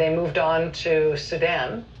 1990, they moved on to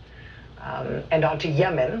Sudan and on to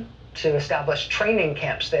Yemen to establish training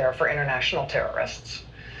camps there for international terrorists.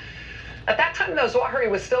 At that time, though, Zawahiri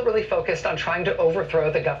was still really focused on trying to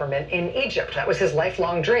overthrow the government in Egypt. That was his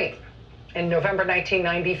lifelong dream. In November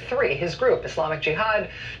 1993, his group, Islamic Jihad,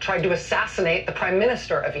 tried to assassinate the Prime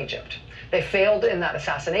Minister of Egypt. They failed in that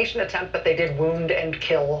assassination attempt, but they did wound and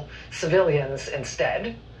kill civilians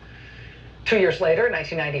instead. 2 years later,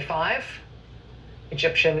 1995,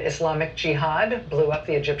 Egyptian Islamic Jihad blew up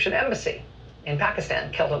the Egyptian embassy in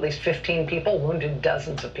Pakistan, killed at least 15 people, wounded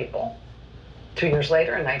dozens of people. 2 years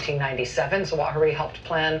later, in 1997, Zawahiri helped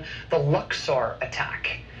plan the Luxor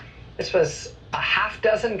attack. This was a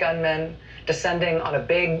half-dozen gunmen descending on a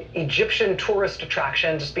big Egyptian tourist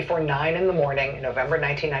attraction just before 9 in the morning in November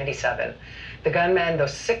 1997. The gunmen,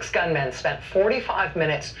 those 6 gunmen, spent 45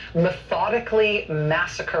 minutes methodically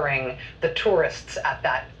massacring the tourists at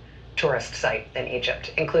that tourist site in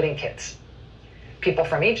Egypt, including kids. People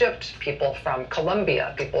from Egypt, people from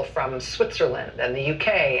Colombia, people from Switzerland and the UK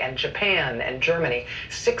and Japan and Germany.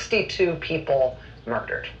 62 people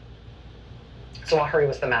murdered. Zawahiri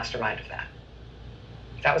was the mastermind of that.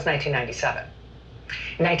 That was 1997.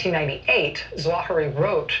 In 1998, Zawahiri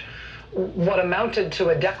wrote what amounted to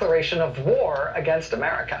a declaration of war against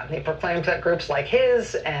America. He proclaimed that groups like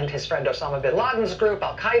his and his friend Osama bin Laden's group,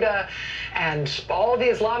 Al-Qaeda, and all the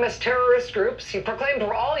Islamist terrorist groups, he proclaimed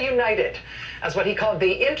were all united as what he called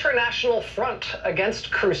the International Front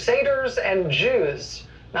Against Crusaders and Jews,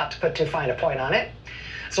 not to put too fine a point on it.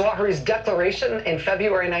 Zawahiri's declaration in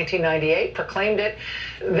February 1998 proclaimed it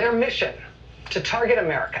their mission to target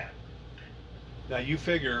America. Now you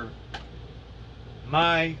figure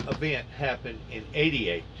my event happened in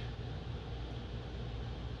 '88.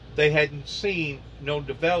 They hadn't seen no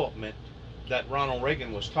development that Ronald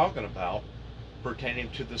Reagan was talking about pertaining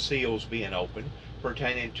to the seals being open,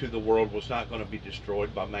 pertaining to the world was not going to be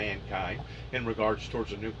destroyed by mankind in regards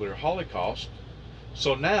towards a nuclear holocaust.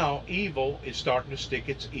 So now evil is starting to stick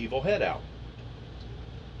its evil head out.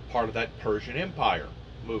 Part of that Persian Empire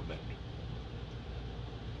movement.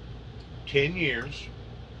 10 years.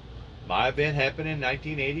 My event happened in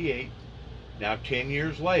 1988. Now 10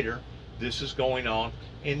 years later, this is going on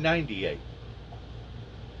in '98.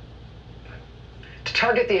 to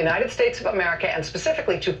target the United States of America and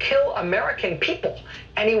specifically to kill American people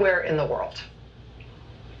anywhere in the world.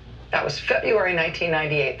 That was February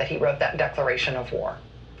 1998 that he wrote that declaration of war.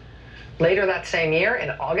 Later that same year,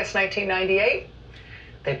 in August 1998,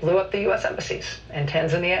 they blew up the U.S. embassies in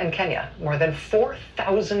Tanzania and Kenya. More than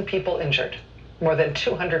 4,000 people injured, more than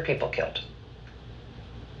 200 people killed.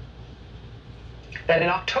 Then in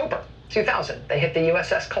October 2000, they hit the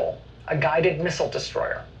USS Cole, a guided missile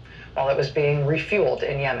destroyer, while it was being refueled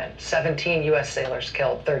in Yemen. 17 U.S. sailors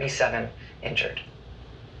killed, 37 injured.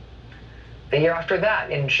 The year after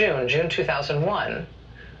that, in June 2001,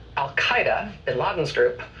 Al-Qaeda, bin Laden's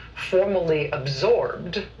group, formally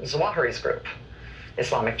absorbed Zawahiri's group,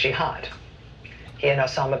 Islamic Jihad. He and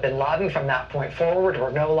Osama bin Laden, from that point forward,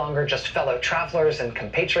 were no longer just fellow travelers and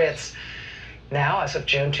compatriots. Now, as of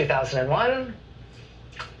June 2001,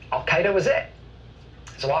 Al-Qaeda was it.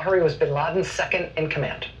 Zawahiri was bin Laden's second in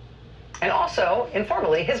command. And also,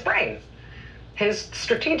 informally, his brain, his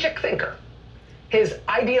strategic thinker, his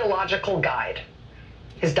ideological guide,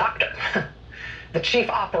 his doctor, the chief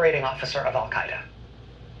operating officer of Al-Qaeda.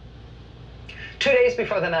 2 days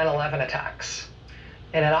before the 9/11 attacks,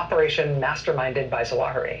 in an operation masterminded by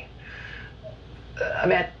Zawahiri,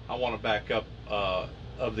 I want to back up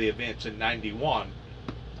of the events in '91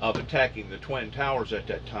 of attacking the Twin Towers at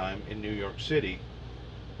that time in New York City,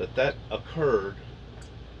 that occurred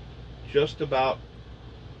just about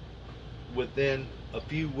within a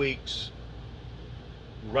few weeks,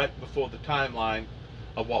 right before the timeline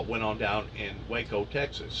of what went on down in Waco,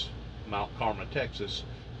 Texas, Mount Carmel, Texas,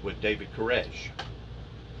 with David Koresh.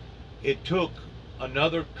 It took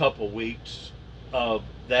another couple weeks of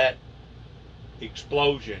that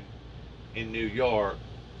explosion in New York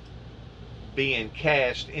being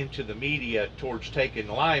cast into the media towards taking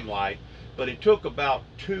the limelight, but it took about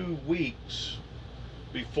 2 weeks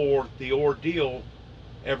before the ordeal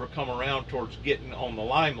ever come around towards getting on the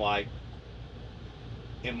limelight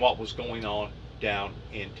in what was going on down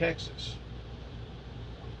in Texas.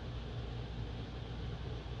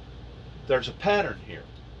 There's a pattern here.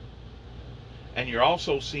 And you're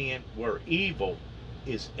also seeing where evil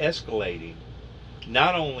is escalating,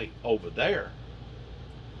 not only over there,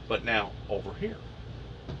 but now over here.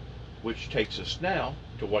 Which takes us now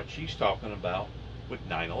to what she's talking about with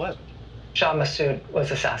 9/11. Shah Massoud was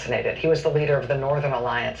assassinated. He was the leader of the Northern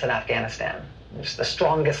Alliance in Afghanistan. He was the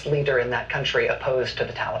strongest leader in that country opposed to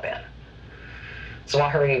the Taliban.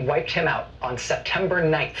 Zawahiri wiped him out on September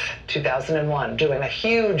 9th, 2001, doing a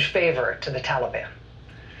huge favor to the Taliban,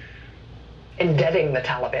 indebting the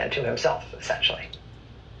Taliban to himself, essentially.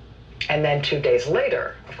 And then 2 days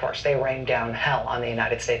later, of course, they rained down hell on the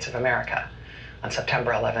United States of America on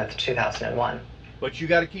September 11th, 2001. But you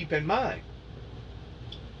got to keep in mind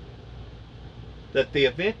that the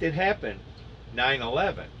event that happened,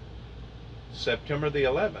 9/11, September the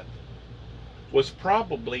 11th, was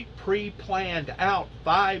probably pre-planned out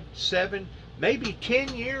 5, 7, maybe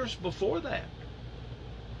 10 years before that,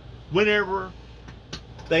 whenever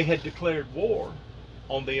they had declared war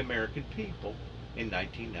on the American people in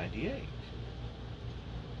 1998.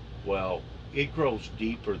 Well, it grows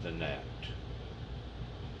deeper than that.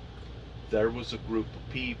 There was a group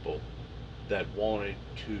of people that wanted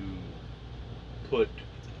to put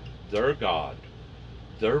their God,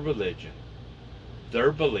 their religion,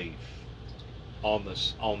 their belief on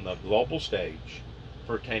the global stage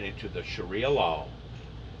pertaining to the Sharia law,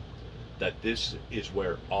 that this is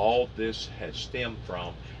where all this has stemmed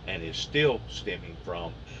from and is still stemming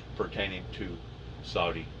from, pertaining to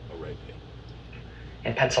Saudi Arabia.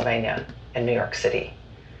 In Pennsylvania, in New York City,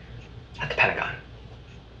 at the Pentagon.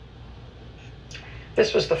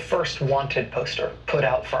 This was the first wanted poster put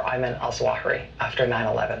out for Ayman al-Zawahiri after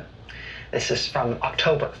 9/11. This is from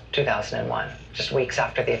October 2001, just weeks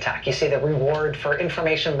after the attack. You see the reward for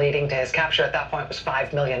information leading to his capture at that point was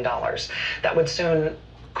 $5 million. That would soon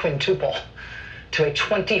quintuple to a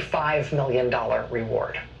 $25 million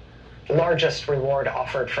reward, largest reward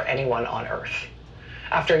offered for anyone on Earth.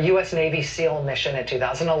 After a U.S. Navy SEAL mission in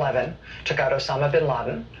 2011 took out Osama bin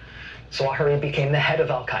Laden, Zawahiri became the head of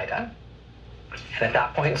Al-Qaeda. And at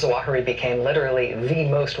that point, Zawahiri became literally the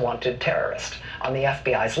most wanted terrorist on the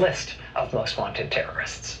FBI's list of most wanted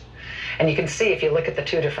terrorists. And you can see, if you look at the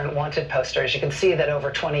two different wanted posters, you can see that over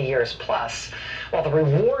 20 years plus, while the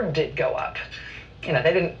reward did go up, you know,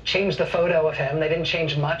 they didn't change the photo of him. They didn't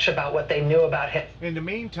change much about what they knew about him. In the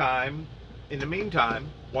meantime,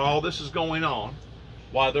 while all this is going on,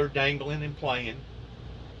 while they're dangling and playing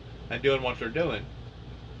and doing what they're doing,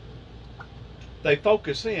 they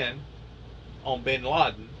focus in on bin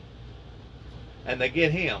Laden and they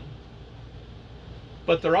get him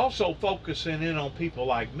But they're also focusing in on people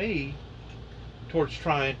like me towards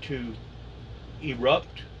trying to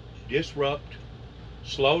erupt, disrupt,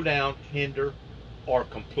 slow down, hinder, or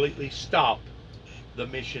completely stop the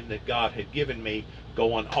mission that God had given me,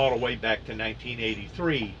 going all the way back to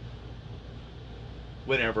 1983,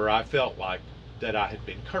 whenever I felt like that I had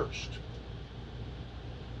been cursed,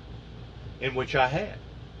 in which I had.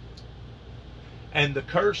 And the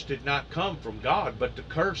curse did not come from God, but the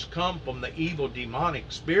curse come from the evil demonic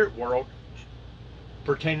spirit world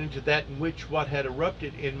pertaining to that in which what had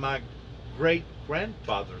erupted in my great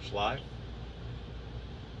grandfather's life,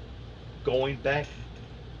 going back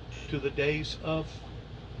to the days of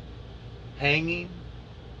hanging,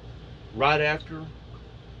 right after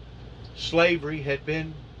slavery had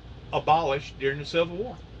been abolished during the Civil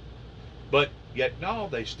War. But yet no,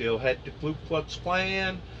 they still had the Ku Klux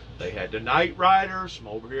Klan, they had the Night Riders from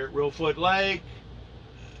over here at Reelfoot Lake.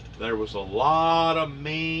 There was a lot of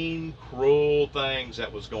mean, cruel things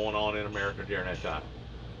that was going on in America during that time.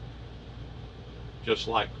 Just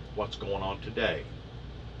like what's going on today.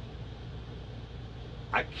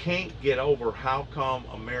 I can't get over how come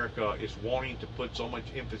America is wanting to put so much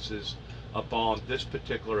emphasis upon this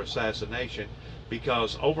particular assassination,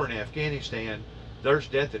 because over in Afghanistan, there's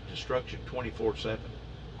death and destruction 24/7.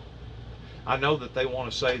 I know that they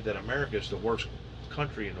want to say that America is the worst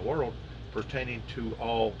country in the world pertaining to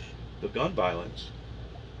all the gun violence,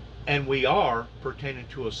 and we are pertaining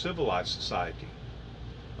to a civilized society,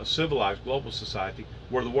 a civilized global society.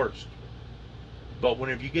 We're the worst. But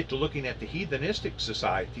whenever you get to looking at the heathenistic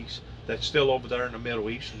societies that's still over there in the Middle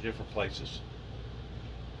East and different places,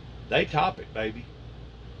 they top it, baby.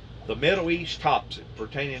 The Middle East tops it,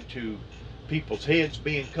 pertaining to people's heads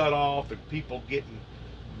being cut off and people getting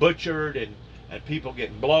butchered and people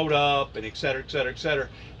getting blowed up and et cetera, et cetera, et cetera.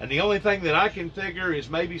 And the only thing that I can figure is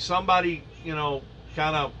maybe somebody, you know,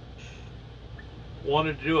 kind of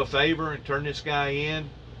wanted to do a favor and turn this guy in.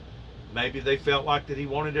 Maybe they felt like that he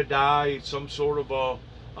wanted to die some sort of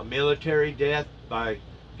a military death by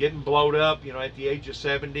getting blowed up, you know, at the age of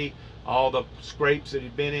 70. All the scrapes that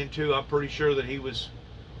he'd been into, I'm pretty sure that he was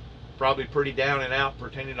probably pretty down and out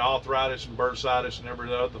pertaining to arthritis and bursitis and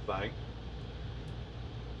every other thing.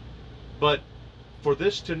 But for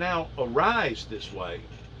this to now arise this way,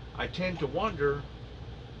 I tend to wonder,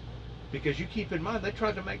 because you keep in mind, they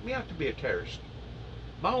tried to make me out to be a terrorist.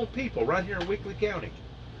 My own people right here in Weakley County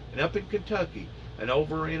and up in Kentucky and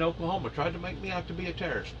over in Oklahoma tried to make me out to be a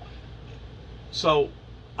terrorist. So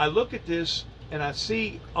I look at this and I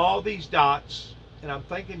see all these dots and I'm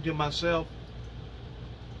thinking to myself,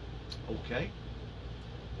 okay,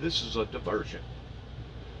 this is a diversion.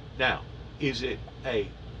 Now, is it a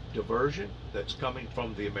diversion that's coming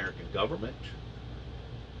from the American government?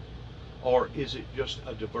 Or is it just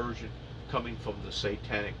a diversion coming from the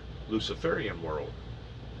satanic Luciferian world?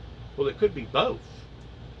 Well, it could be both.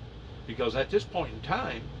 Because at this point in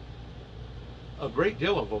time, a great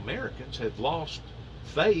deal of Americans have lost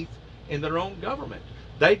faith in their own government.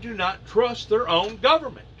 They do not trust their own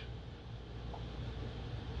government.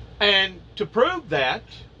 And to prove that,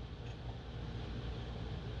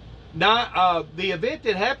 now the event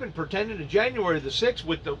that happened pertaining to January the 6th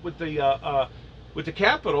with the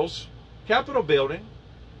Capitol building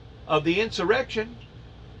of the insurrection,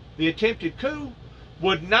 the attempted coup,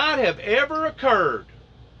 would not have ever occurred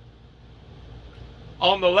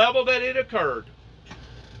on the level that it occurred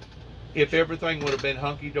if everything would have been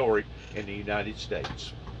hunky-dory in the United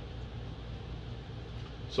States.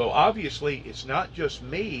 So obviously it's not just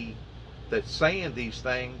me that's saying these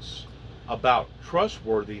things about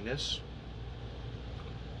trustworthiness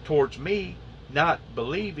towards me not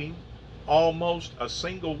believing almost a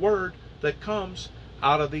single word that comes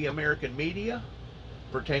out of the American media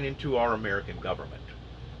pertaining to our American government.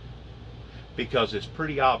 Because it's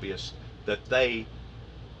pretty obvious that they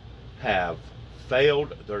have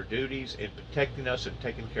failed their duties in protecting us and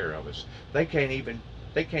taking care of us. They can't even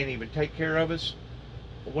take care of us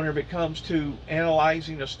whenever it comes to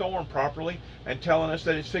analyzing a storm properly and telling us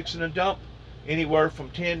that it's fixing to dump anywhere from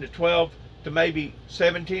 10 to 12 to maybe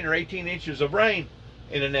 17 or 18 inches of rain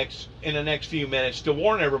in the next few minutes, to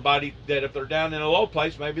warn everybody that if they're down in a low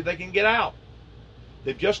place, maybe they can get out.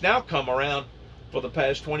 They've just now come around for the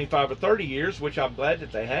past 25 or 30 years, which I'm glad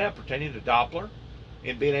that they have, pertaining to Doppler,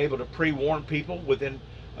 in being able to pre-warn people within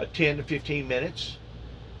 10 to 15 minutes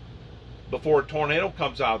before a tornado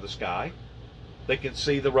comes out of the sky. They can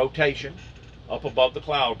see the rotation up above the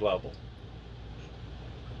cloud level.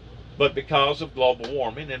 But because of global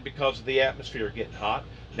warming and because of the atmosphere getting hot,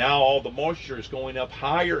 now all the moisture is going up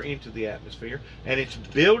higher into the atmosphere, and it's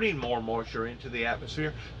building more moisture into the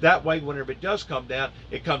atmosphere. That way, whenever it does come down,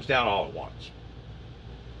 it comes down all at once.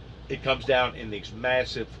 It comes down in these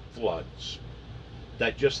massive floods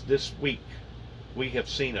that just this week we have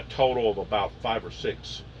seen a total of about 5 or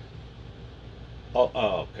 6.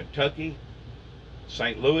 Kentucky,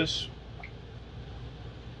 St. Louis,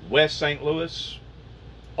 West St. Louis,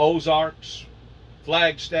 Ozarks,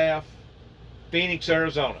 Flagstaff, Phoenix,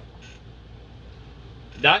 Arizona.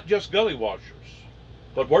 Not just gully washers,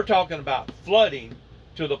 but we're talking about flooding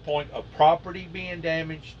to the point of property being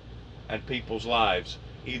damaged and people's lives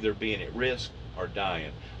either being at risk or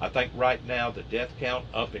dying. I think right now the death count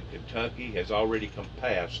up in Kentucky has already come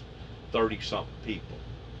past 30-something people.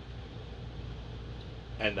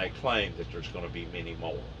 And they claim that there's going to be many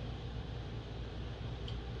more.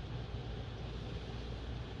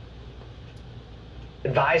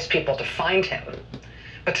 Advise people to find him.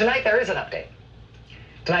 But tonight there is an update.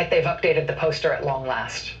 Tonight they've updated the poster at long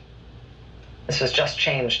last. This was just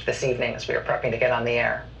changed this evening as we were prepping to get on the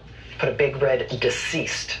air. Put a big red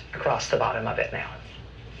deceased across the bottom of it now.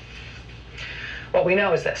 What we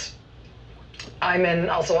know is this. Ayman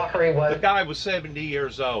al-Zawahiri was... The guy was 70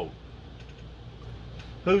 years old.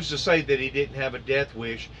 Who's to say that he didn't have a death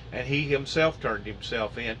wish and he himself turned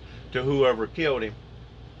himself in to whoever killed him?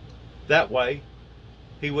 That way,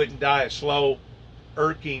 he wouldn't die a slow,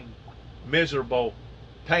 irking, miserable,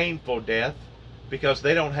 painful death, because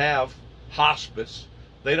they don't have hospice.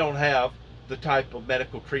 They don't have the type of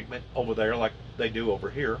medical treatment over there like they do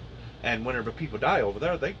over here. And whenever people die over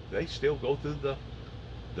there, they still go through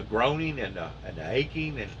the groaning and the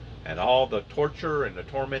aching and all the torture and the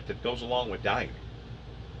torment that goes along with dying.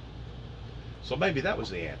 So maybe that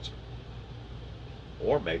was the answer.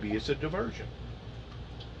 Or maybe it's a diversion.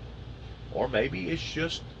 Or maybe it's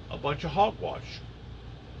just a bunch of hogwash.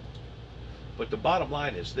 But the bottom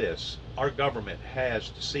line is this: our government has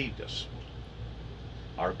deceived us.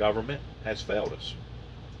 Our government has failed us.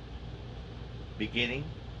 Beginning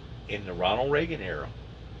in the Ronald Reagan era,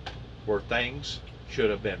 where things should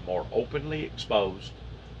have been more openly exposed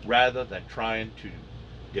rather than trying to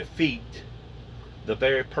defeat the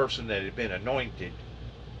very person that had been anointed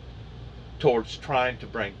towards trying to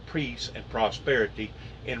bring peace and prosperity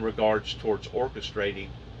in regards towards orchestrating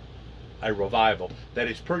a revival. That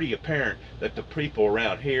is pretty apparent that the people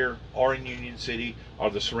around here or in Union City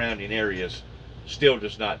or the surrounding areas still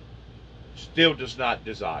does not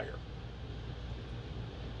desire.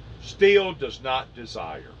 Still does not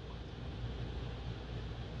desire.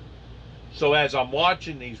 So as I'm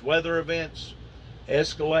watching these weather events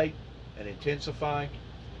escalate and intensify,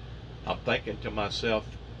 I'm thinking to myself,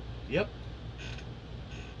 yep,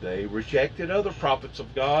 they rejected other prophets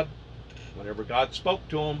of God whenever God spoke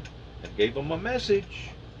to them and gave them a message,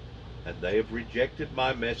 and they have rejected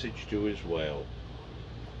my message too as well.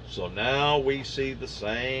 So now we see the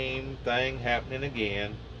same thing happening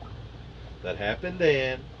again that happened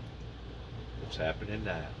then. It's happening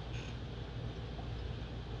now.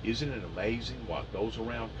 Isn't it amazing what goes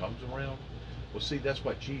around comes around? Well, see, that's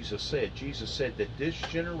what Jesus said. Jesus said that this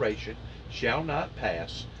generation shall not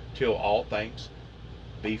pass till all things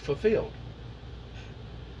be fulfilled.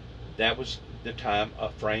 That was the time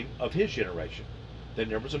frame of his generation. Then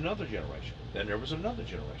there was another generation. Then there was another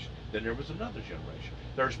generation. Then there was another generation.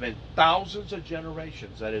 There's been thousands of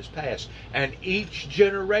generations that has passed, and each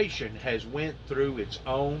generation has went through its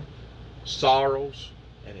own sorrows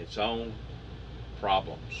and its own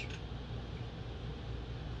problems.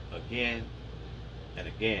 Again and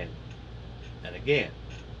again and again.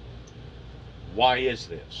 Why is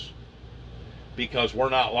this? Because we're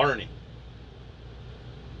not learning.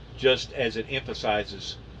 Just as it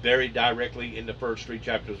emphasizes very directly in the first 3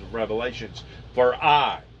 chapters of Revelations, for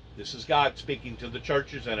I, this is God speaking to the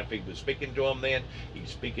churches, and if he was speaking to them then,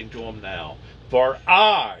 he's speaking to them now. For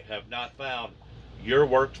I have not found your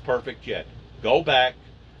works perfect yet. Go back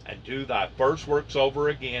and do thy first works over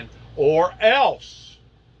again, or else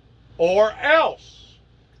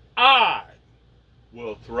I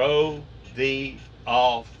will throw thee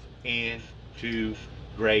off into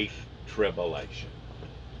great tribulation.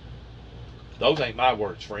 Those ain't my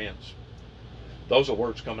words, friends. Those are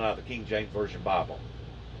words coming out of the King James Version Bible.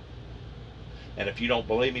 And if you don't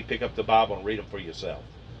believe me, pick up the Bible and read them for yourself.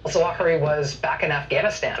 Zawahiri was back in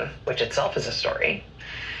Afghanistan, which itself is a story.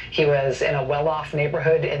 He was in a well-off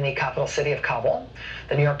neighborhood in the capital city of Kabul.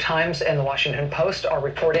 The New York Times and the Washington Post are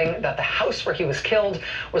reporting that the house where he was killed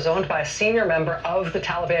was owned by a senior member of the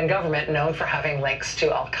Taliban government known for having links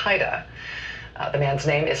to Al-Qaeda. The man's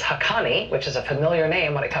name is Haqqani, which is a familiar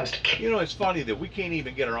name when it comes to... You know, it's funny that we can't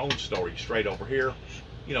even get our own story straight over here.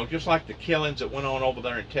 You know, just like the killings that went on over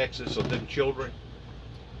there in Texas of them children.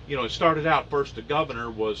 You know, it started out first. The governor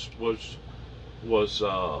was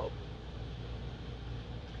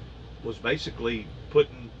basically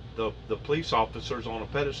putting the police officers on a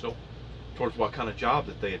pedestal towards what kind of job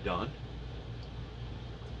that they had done,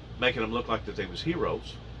 making them look like that they was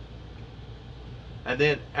heroes. And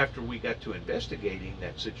then after we got to investigating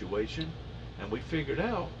that situation, and we figured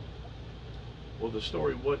out, well, the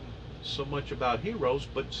story wasn't so much about heroes,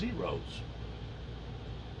 but zeros.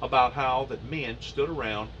 About how that men stood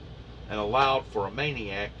around and allowed for a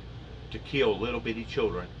maniac to kill little bitty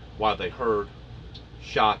children while they heard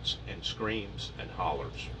shots and screams and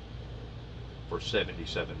hollers for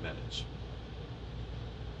 77 minutes.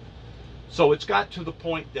 So it's got to the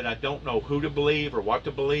point that I don't know who to believe or what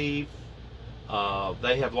to believe.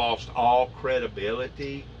 They have lost all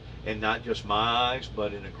credibility, in not just my eyes,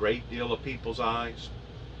 but in a great deal of people's eyes.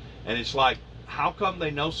 And it's like, how come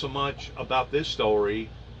they know so much about this story,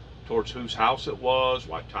 towards whose house it was,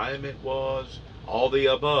 what time it was, all the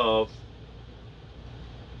above?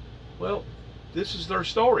 Well, this is their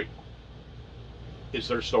story. Is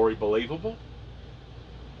their story believable?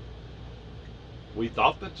 We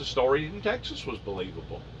thought that the story in Texas was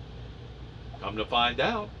believable. Come to find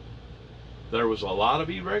out, there was a lot of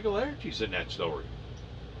irregularities in that story.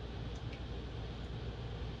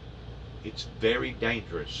 It's very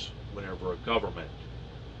dangerous whenever a government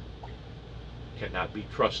cannot be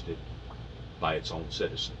trusted by its own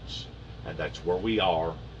citizens. And that's where we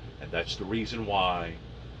are, and that's the reason why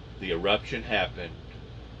the eruption happened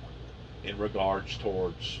in regards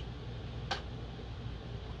towards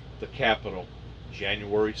the Capitol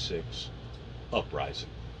January 6th uprising.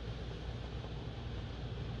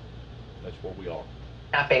 That's where we are.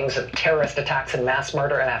 Mappings of terrorist attacks and mass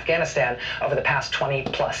murder in Afghanistan over the past 20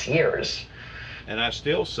 plus years. And I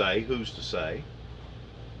still say, who's to say,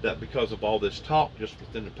 that because of all this talk just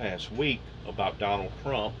within the past week about Donald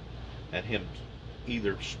Trump and him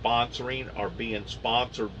either sponsoring or being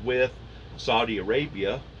sponsored with Saudi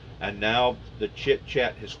Arabia, and now the chit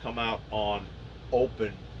chat has come out on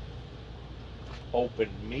open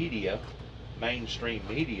media, mainstream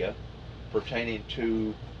media, pertaining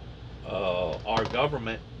to our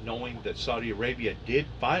government knowing that Saudi Arabia did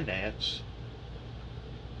finance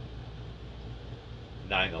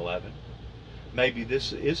 9/11. Maybe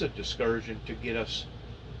this is a discouraging to get us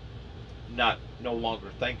no longer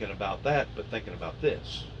thinking about that, but thinking about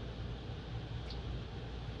this.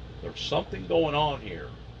 There's something going on here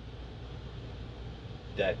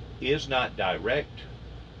that is not direct,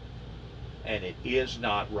 and it is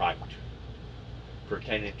not right,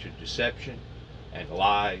 pertaining to deception and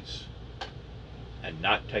lies and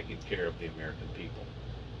not taking care of the American people.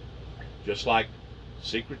 Just like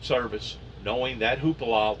Secret Service, knowing that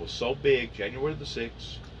hoopla was so big January the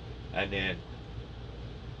 6th, and then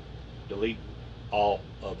delete all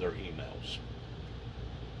of their emails.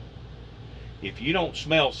 If you don't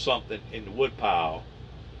smell something in the woodpile,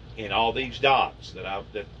 in all these dots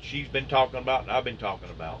that she's been talking about and I've been talking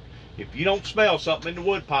about, if you don't smell something in the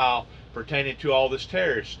woodpile pertaining to all this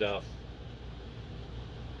terrorist stuff,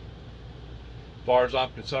 as far as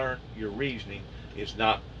I'm concerned, your reasoning is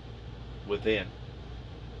not within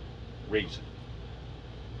reason.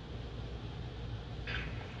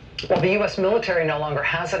 Well, the U.S. military no longer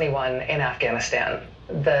has anyone in Afghanistan.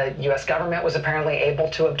 The U.S. government was apparently able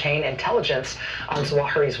to obtain intelligence on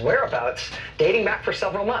Zawahiri's whereabouts dating back for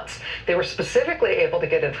several months. They were specifically able to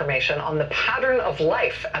get information on the pattern of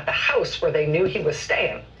life at the house where they knew he was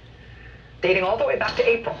staying, dating all the way back to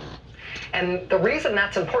April. And the reason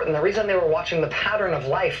that's important, the reason they were watching the pattern of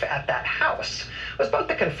life at that house, was both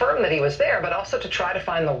to confirm that he was there, but also to try to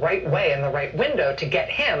find the right way and the right window to get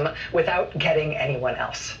him without getting anyone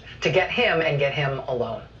else, to get him and get him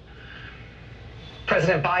alone.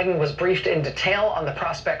 President Biden was briefed in detail on the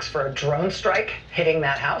prospects for a drone strike hitting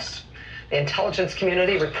that house. The intelligence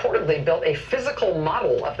community reportedly built a physical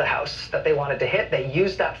model of the house that they wanted to hit. They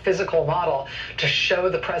used that physical model to show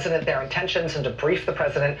the president their intentions and to brief the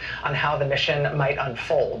president on how the mission might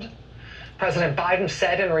unfold. President Biden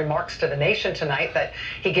said in remarks to the nation tonight that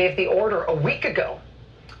he gave the order a week ago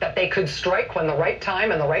that they could strike when the right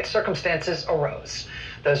time and the right circumstances arose.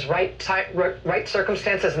 Those right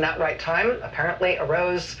circumstances and that right time apparently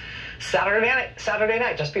arose Saturday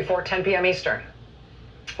night, just before 10 p.m. Eastern,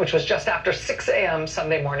 which was just after 6 a.m.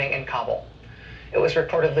 Sunday morning in Kabul. It was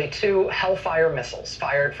reportedly 2 Hellfire missiles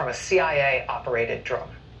fired from a CIA-operated drone.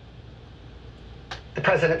 The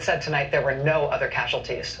president said tonight there were no other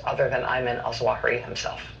casualties other than Ayman al-Zawahiri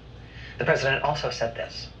himself. The president also said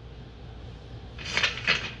this.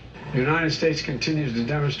 The United States continues to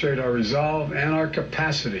demonstrate our resolve and our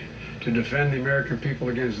capacity to defend the American people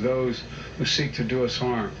against those who seek to do us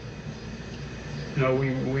harm. You know,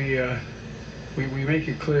 we make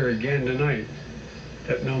it clear again tonight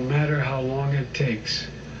that no matter how long it takes,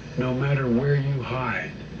 no matter where you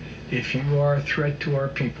hide, if you are a threat to our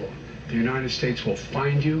people, the United States will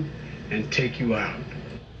find you and take you out.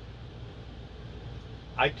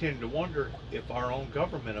 I tend to wonder if our own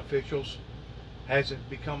government officials hasn't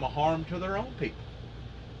become a harm to their own people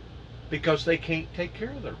because they can't take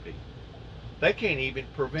care of their people. They can't even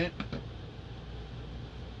prevent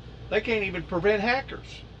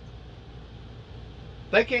hackers.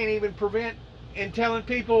 They can't even prevent in telling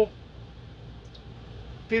people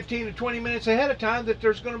 15 to 20 minutes ahead of time that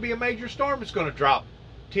there's going to be a major storm that's going to drop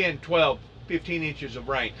 10, 12, 15 inches of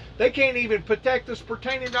rain. They can't even protect us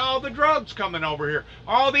pertaining to all the drugs coming over here,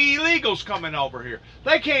 all the illegals coming over here.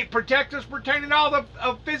 They can't protect us pertaining to all the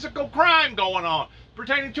physical crime going on,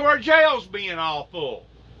 pertaining to our jails being all full,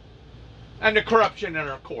 and the corruption in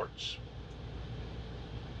our courts.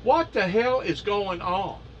 What the hell is going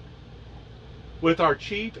on with our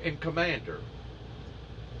chief and commander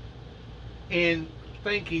in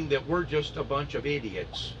thinking that we're just a bunch of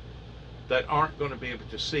idiots that aren't going to be able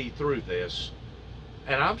to see through this?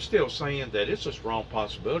 And I'm still saying that it's a strong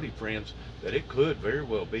possibility, friends, that it could very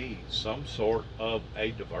well be some sort of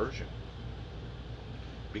a diversion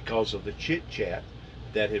because of the chit-chat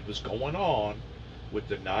that it was going on with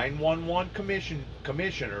the 911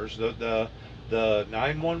 commissioners, the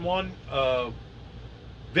 911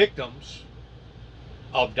 victims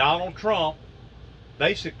of Donald Trump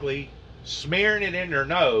basically smearing it in their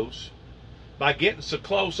nose by getting so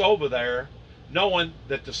close over there, knowing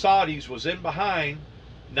that the Saudis was in behind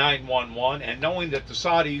 911 and knowing that the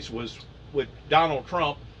Saudis was with Donald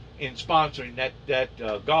Trump in sponsoring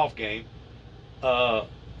that golf game.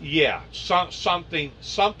 Yeah, something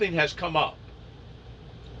has come up.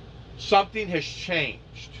 Something has changed.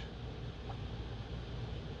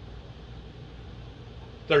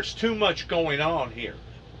 There's too much going on here.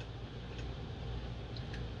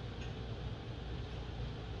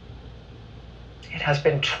 It has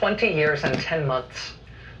been 20 years and 10 months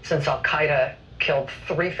since Al-Qaeda killed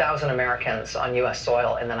 3,000 Americans on U.S.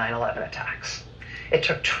 soil in the 9/11 attacks. It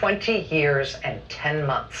took 20 years and 10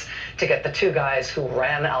 months to get the two guys who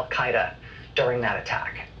ran Al-Qaeda during that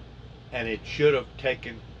attack. And it should have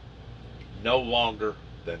taken no longer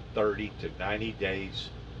than 30 to 90 days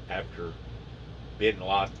after Bin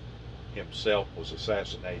Laden himself was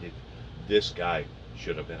assassinated. This guy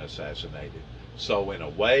should have been assassinated. So in a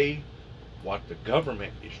way, what the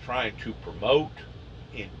government is trying to promote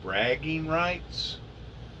in bragging rights,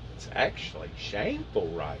 it's actually shameful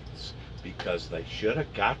rights, because they should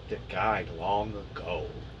have got the guy long ago.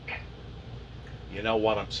 You know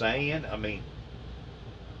what I'm saying? I mean,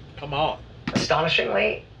 come on.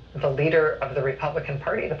 Astonishingly, the leader of the Republican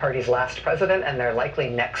Party, the party's last president, and their likely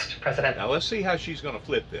next president. Now let's see how she's going to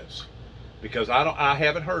flip this, because I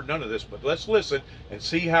haven't heard none of this, but let's listen and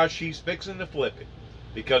see how she's fixing to flip it,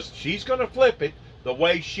 because she's going to flip it the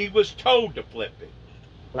way she was told to flip it.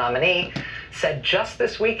 Nominee said just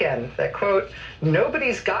this weekend that, quote,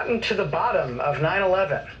 nobody's gotten to the bottom of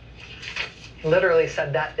 9/11. Literally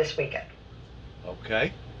said that this weekend.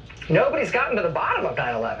 Okay. Nobody's gotten to the bottom of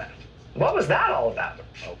 9/11. What was that all about?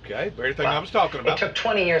 Okay, very thing I was talking about. It took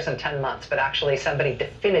 20 years and 10 months, but actually somebody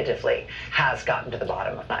definitively has gotten to the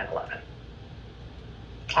bottom of 9/11.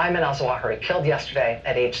 Ayman al-Zawahiri, killed yesterday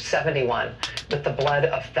at age 71 with the blood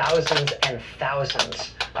of thousands and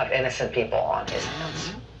thousands of innocent people on his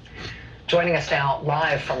hands. Joining us now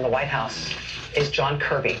live from the White House is John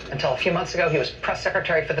Kirby. Until a few months ago, he was press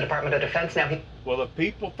secretary for the Department of Defense. Now he... Well, if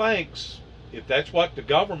people thinks, if that's what the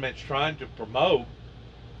government's trying to promote,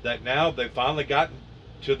 that now they've finally gotten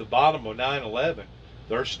to the bottom of 9/11,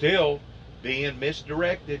 they're still being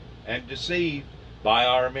misdirected and deceived by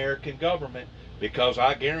our American government, because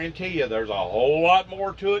I guarantee you there's a whole lot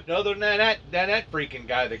more to it other than that freaking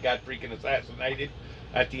guy that got freaking assassinated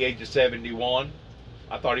at the age of 71.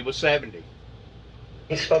 I thought he was 70.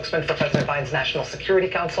 He's spokesman for President Biden's National Security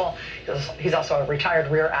Council. He's also a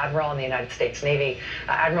retired Rear Admiral in the United States Navy.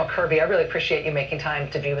 Admiral Kirby, I really appreciate you making time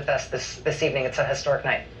to be with us this evening. It's a historic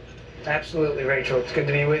night. Absolutely, Rachel. It's good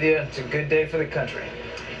to be with you. It's a good day for the country.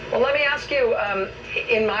 Well, let me ask you,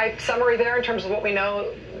 in my summary there, in terms of what we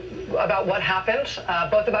know about what happened,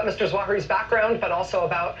 both about Mr. Zawahiri's background, but also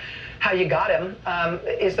about how you got him,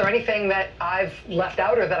 is there anything that I've left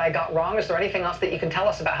out or that I got wrong? Is there anything else that you can tell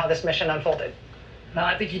us about how this mission unfolded? No,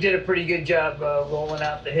 I think he did a pretty good job rolling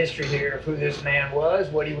out the history here of who this man was,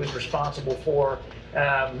 what he was responsible for,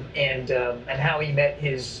 and how he met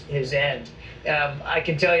his end. I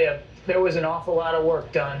can tell you, there was an awful lot of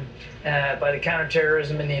work done by the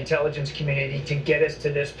counterterrorism and the intelligence community to get us to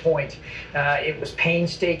this point. It was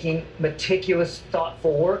painstaking, meticulous,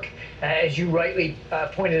 thoughtful work. As you rightly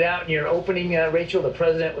pointed out in your opening, Rachel, the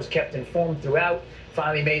president was kept informed throughout.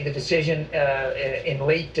 Finally made the decision in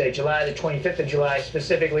late July, the 25th of July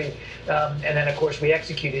specifically, and then of course we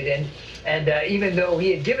executed. And even though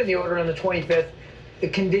he had given the order on the 25th, the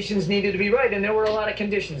conditions needed to be right, and there were a lot of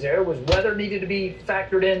conditions there. It was weather needed to be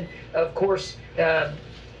factored in. Of course,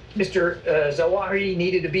 Mr. Zawahiri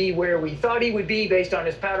needed to be where we thought he would be based on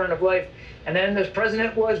his pattern of life. And then the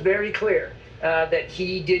president was very clear that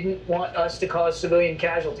he didn't want us to cause civilian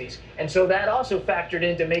casualties. And so that also factored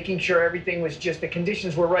into making sure everything was just, the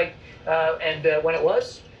conditions were right. And when it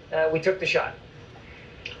was, we took the shot.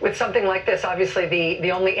 With something like this, obviously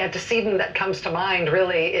the only antecedent that comes to mind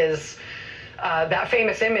really is that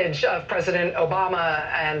famous image of President Obama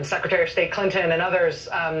and Secretary of State Clinton and others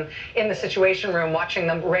in the Situation Room watching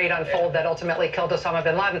the raid unfold that ultimately killed Osama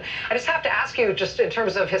bin Laden. I just have to ask you, just in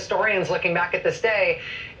terms of historians looking back at this day,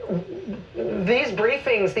 these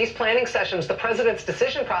briefings, these planning sessions, the president's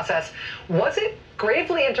decision process, was it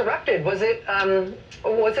gravely interrupted? Was it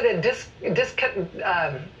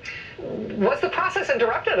was the process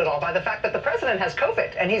interrupted at all by the fact that the president has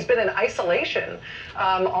COVID and he's been in isolation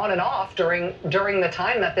on and off during the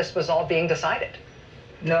time that this was all being decided?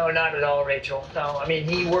 No, not at all, Rachel. No, I mean,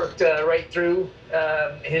 he worked right through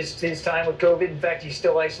his time with COVID. In fact, he's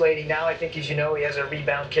still isolating now. I think, as you know, he has a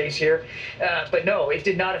rebound case here. But no, it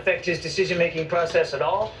did not affect his decision-making process at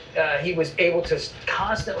all. He was able to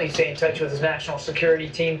constantly stay in touch with his national security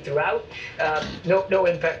team throughout. No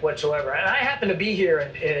impact whatsoever. And I happened to be here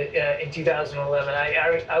in 2011.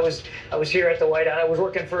 I was here at the White House. I was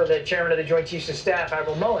working for the chairman of the Joint Chiefs of Staff,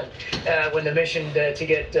 Admiral Mullen, when the mission to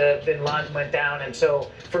get bin Laden went down. And so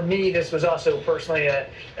for me, this was also personally a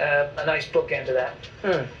nice bookend to that.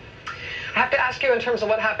 I have to ask you in terms of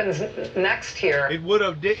what happens next here. It would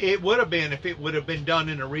have been if it would have been done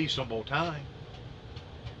in a reasonable time.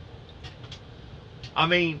 I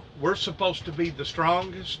mean, we're supposed to be the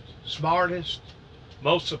strongest, smartest,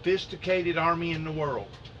 most sophisticated army in the world.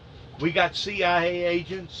 We got CIA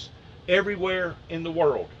agents everywhere in the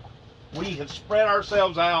world. We have spread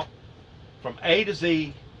ourselves out from A to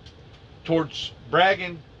Z towards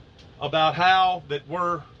bragging about how that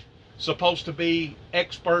we're supposed to be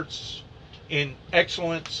experts in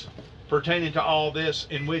excellence pertaining to all this,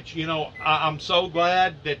 in which, you know, I'm so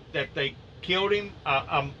glad that they killed him.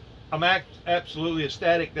 I'm absolutely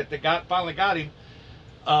ecstatic that they finally got him,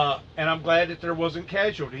 and I'm glad that there wasn't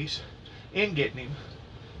casualties in getting him,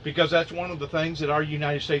 because that's one of the things that our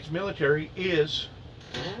United States military is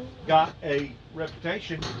got a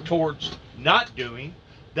reputation towards not doing,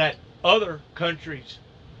 that other countries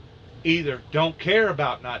either don't care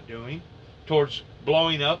about not doing, towards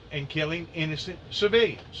blowing up and killing innocent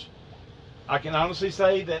civilians. I can honestly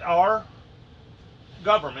say that our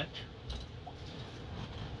government,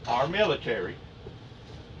 our military,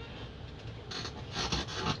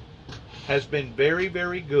 has been very,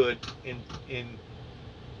 very good in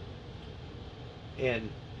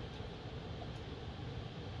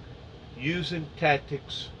using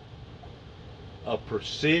tactics of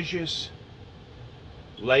precision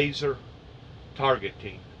laser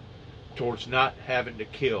targeting towards not having to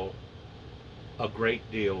kill a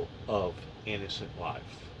great deal of innocent life.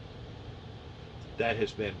 That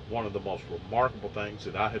has been one of the most remarkable things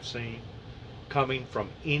that I have seen coming from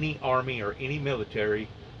any army or any military,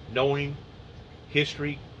 knowing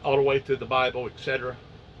history all the way through the Bible, etc.,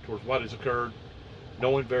 towards what has occurred,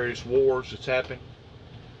 knowing various wars that's happened,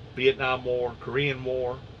 Vietnam War, Korean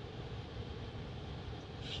War,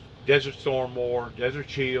 Desert Storm War, Desert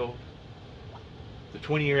Shield, the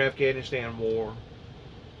 20-year Afghanistan War,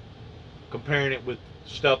 comparing it with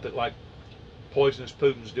stuff that like poisonous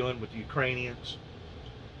Putin's doing with the Ukrainians.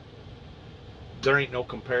 There ain't no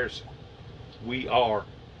comparison. We are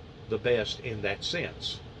the best in that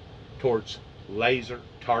sense towards laser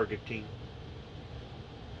targeting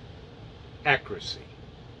accuracy.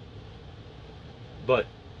 But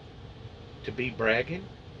to be bragging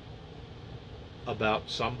about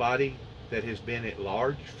somebody that has been at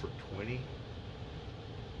large for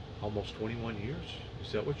almost 21 years,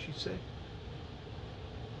 is that what she said?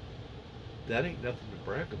 That ain't nothing to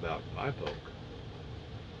brag about in my book.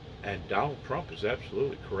 And Donald Trump is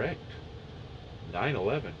absolutely correct.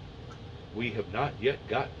 9/11, we have not yet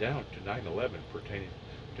got down to 9/11 pertaining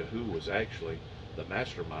to who was actually the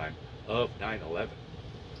mastermind of 9/11.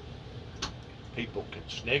 People can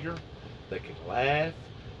snigger, they can laugh,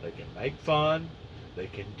 they can make fun, they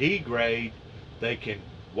can degrade, they can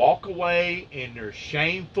walk away in their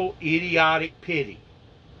shameful, idiotic pity.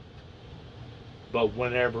 But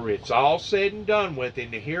whenever it's all said and done with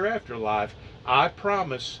in the hereafter life, I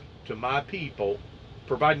promise to my people,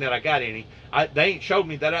 providing that I got any, they ain't showed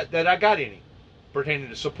me that I got any pertaining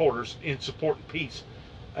to supporters in supporting peace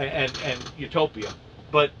and utopia.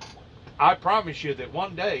 But I promise you that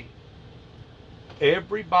one day,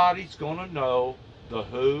 everybody's going to know the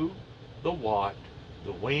who, the what,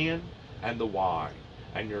 the when, and the why.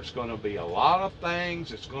 And there's going to be a lot of things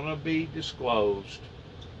that's going to be disclosed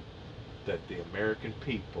that the American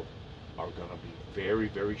people are going to be very,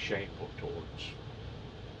 very shameful towards.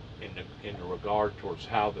 In the regard towards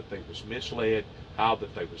how that they was misled, how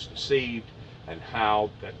that they was deceived, and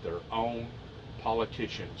how that their own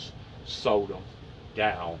politicians sold them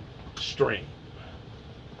downstream.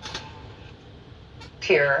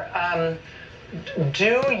 Here,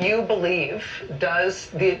 do you believe,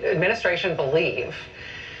 does the administration believe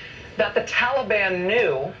that the Taliban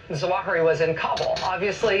knew Zawahiri was in Kabul?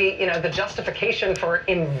 Obviously, you know, the justification for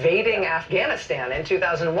invading Afghanistan in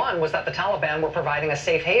 2001 was that the Taliban were providing a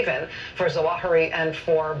safe haven for Zawahiri and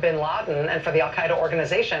for bin Laden and for the Al-Qaeda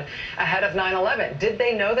organization ahead of 9/11. Did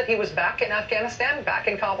they know that he was back in Afghanistan, back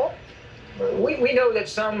in Kabul? We know that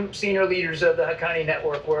some senior leaders of the Haqqani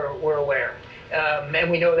network were aware. And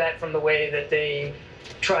we know that from the way that they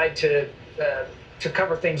tried to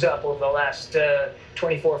cover things up over the last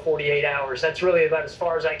 24, 48 hours. That's really about as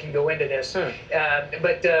far as I can go into this.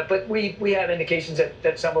 But we have indications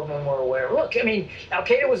that some of them were aware. Look, I mean,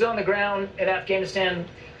 Al-Qaeda was on the ground in Afghanistan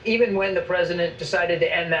even when the president decided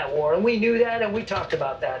to end that war. And we knew that, and we talked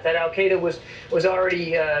about that Al-Qaeda was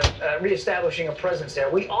already reestablishing a presence there.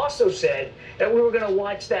 We also said that we were going to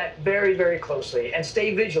watch that very, very closely and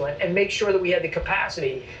stay vigilant and make sure that we had the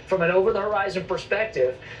capacity from an over-the-horizon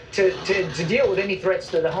perspective to deal with any threats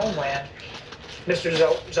to the homeland. Mr.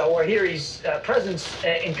 Zawahiri's presence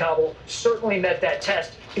in Kabul certainly met that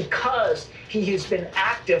test because he has been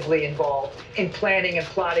actively involved in planning and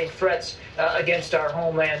plotting threats against our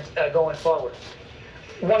homeland going forward.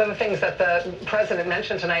 One of the things that the president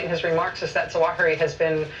mentioned tonight in his remarks is that Zawahiri has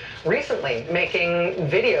been recently making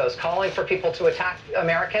videos calling for people to attack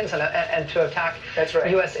Americans and to attack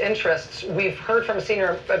U.S. interests. We've heard from a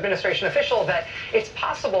senior administration official that it's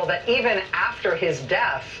possible that even after his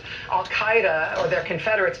death, Al-Qaeda or their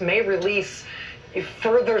confederates may release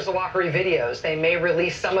further Zawahiri videos. They may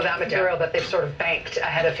release some of that material that they've sort of banked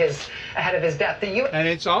ahead of his death. And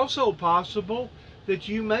it's also possible that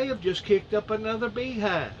you may have just kicked up another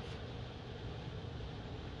beehive.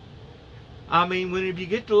 I mean, when if you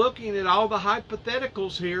get to looking at all the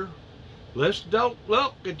hypotheticals here, let's don't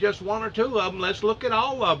look at just one or two of them. Let's look at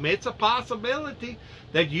all of them. It's a possibility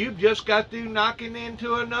that you've just got through knocking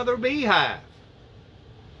into another beehive.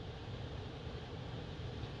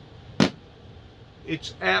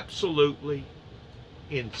 It's absolutely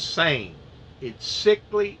insane. It's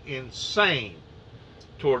sickly insane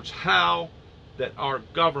towards how that our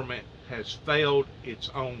government has failed its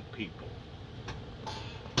own people.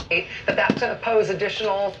 That's going to pose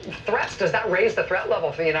additional threats. Does that raise the threat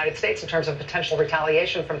level for the United States in terms of potential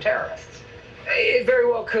retaliation from terrorists? It very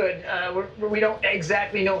well could. We don't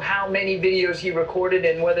exactly know how many videos he recorded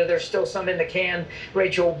and whether there's still some in the can,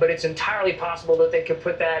 Rachel, but it's entirely possible that they could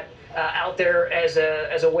put that out there as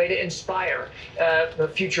a way to inspire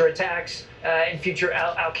future attacks and future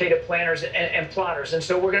Al-Qaeda planners and plotters. And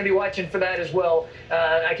so we're going to be watching for that as well.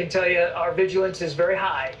 I can tell you our vigilance is very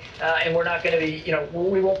high, and we're not going to be,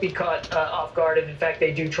 we won't be caught off guard if in fact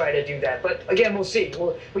they do try to do that. But again, we'll see.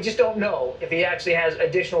 We just don't know if he actually has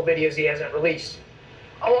additional videos he hasn't released.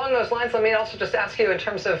 Along those lines, let me also just ask you in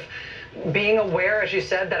terms of being aware, as you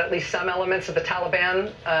said, that at least some elements of the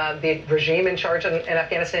Taliban, the regime in charge in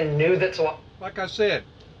Afghanistan, knew that. Like I said,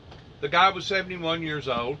 the guy was 71 years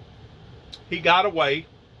old. He got away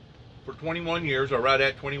for 21 years, or right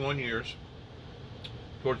at 21 years,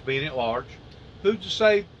 towards being at large. Who's to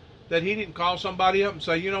say that he didn't call somebody up and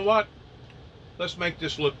say, you know what, let's make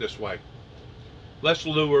this look this way. Let's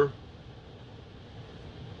lure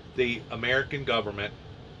the American government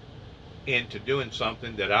into doing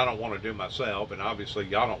something that I don't want to do myself, and obviously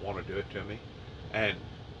y'all don't want to do it to me, and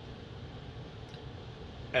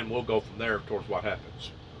we'll go from there towards what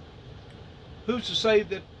happens. Who's to say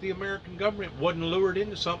that the American government wasn't lured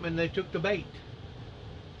into something and they took the bait?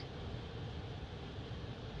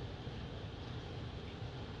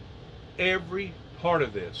 Every part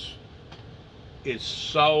of this is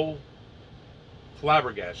so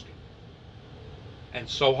flabbergasting and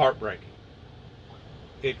so heartbreaking.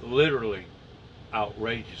 It literally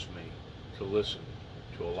outrages me to listen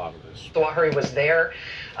to a lot of this. Zawahiri was there.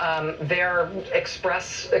 Their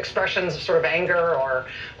expressions of sort of anger or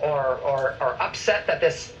upset that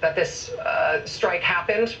this strike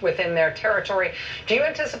happened within their territory. Do you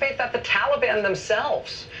anticipate that the Taliban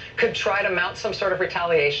themselves could try to mount some sort of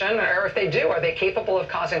retaliation, or if they do, are they capable of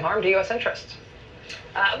causing harm to U.S. interests?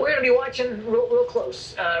 We're going to be watching real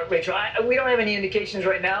close, Rachel. We don't have any indications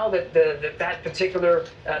right now that that particular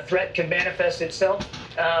threat could manifest itself.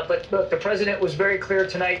 But look, the president was very clear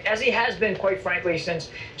tonight, as he has been, quite frankly, since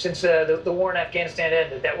the war in Afghanistan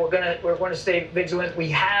ended, that we're going to stay vigilant. We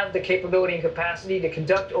have the capability and capacity to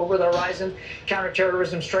conduct over-the-horizon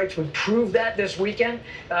counterterrorism strikes. We proved that this weekend,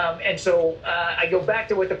 and so I go back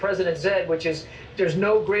to what the president said, which is there's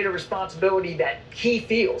no greater responsibility that he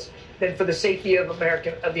feels than for the safety of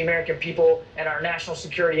the American people and our national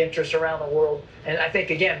security interests around the world. And I think,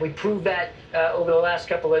 again, we proved that over the last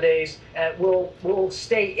couple of days. We'll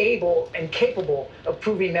stay able and capable of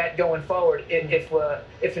proving that going forward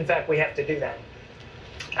if in fact we have to do that.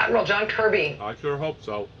 Admiral John Kirby. I sure hope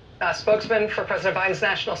so. Spokesman for President Biden's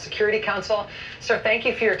National Security Council. Sir, thank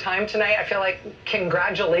you for your time tonight. I feel like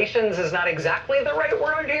congratulations is not exactly the right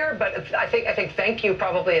word here, but I think thank you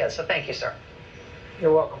probably is. So thank you, sir.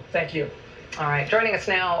 You're welcome. Thank you. All right. Joining us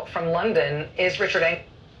now from London is Richard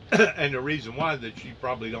Engel. And the reason why that you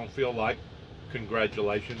probably don't feel like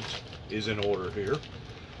congratulations is in order here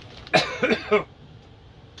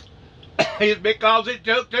is because it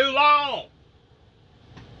took too long.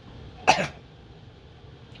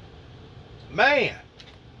 Man.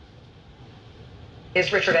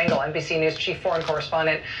 Is Richard Engel, NBC News chief foreign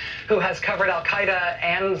correspondent, who has covered al-Qaeda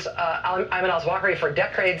and Ayman al-Zawahiri for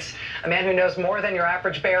decades, a man who knows more than your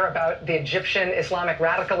average bear about the Egyptian Islamic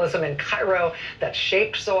radicalism in Cairo that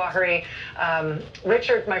shaped Zawahiri.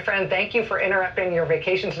 Richard, my friend, thank you for interrupting your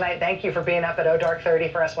vacation tonight. Thank you for being up at Dark 30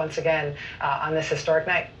 for us once again on this historic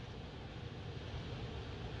night.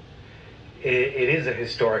 It is a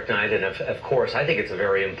historic night, and of course, I think it's a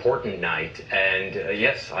very important night. And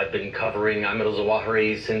yes, I've been covering Ayman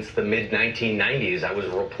al-Zawahiri since the mid-1990s. I was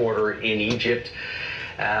a reporter in Egypt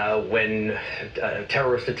when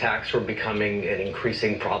terrorist attacks were becoming an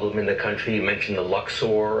increasing problem in the country. You mentioned the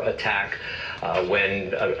Luxor attack,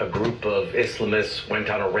 when a group of Islamists went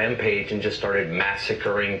on a rampage and just started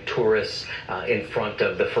massacring tourists in front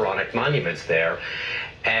of the Pharaonic monuments there.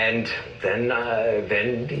 And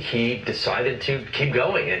then he decided to keep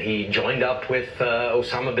going, and he joined up with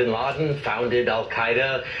Osama bin Laden, founded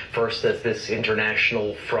al-Qaeda, first as this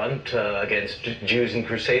international front against Jews and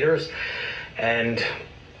Crusaders, and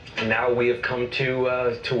now we have come to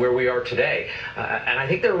where we are today. And I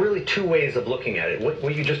think there are really two ways of looking at it.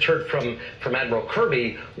 What you just heard from Admiral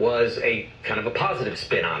Kirby was a kind of a positive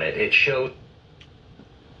spin on it. It showed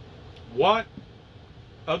what,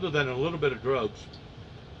 other than a little bit of drugs,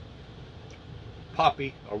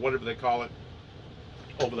 poppy, or whatever they call it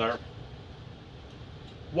over there,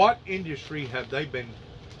 what industry have they been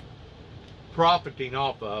profiting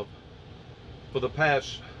off of for the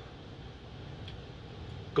past,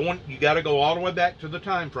 you got to go all the way back to the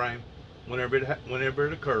time frame whenever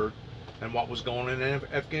it occurred, and what was going on in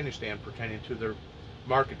Afghanistan pertaining to their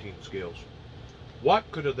marketing skills.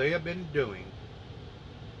 What could they have been doing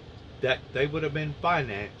that they would have been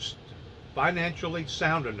financially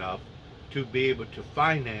sound enough to be able to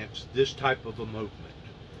finance this type of a movement?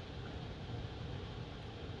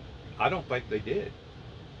 I don't think they did.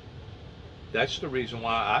 That's the reason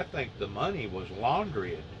why I think the money was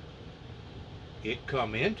laundered. It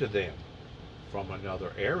come into them from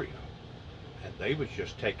another area, and they was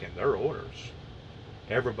just taking their orders.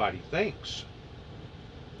 Everybody thinks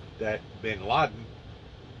that bin Laden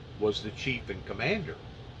was the chief and commander.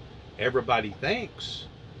 Everybody thinks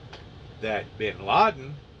that bin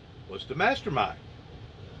Laden was the mastermind.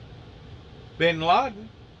 Bin Laden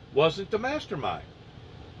wasn't the mastermind.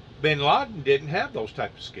 Bin Laden didn't have those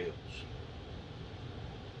type of skills.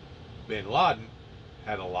 Bin Laden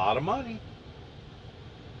had a lot of money,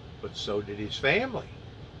 but so did his family.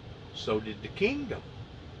 So did the kingdom.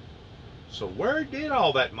 So where did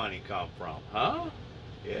all that money come from, huh?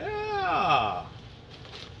 Yeah,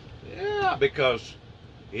 because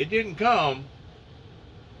it didn't come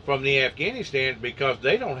from the Afghanistan, because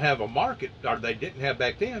they don't have a market, or they didn't have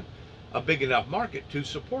back then a big enough market to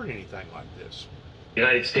support anything like this. The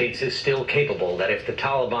United States is still capable, that if the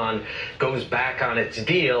Taliban goes back on its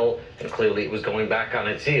deal, and clearly it was going back on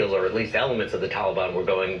its deal, or at least elements of the Taliban were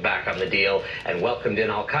going back on the deal and welcomed in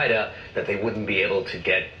al-Qaeda, that they wouldn't be able to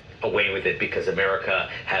get away with it because America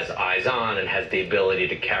has eyes on and has the ability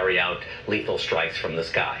to carry out lethal strikes from the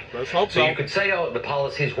sky. Let's hope so. You could say, oh, the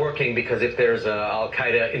policy's working because if there's a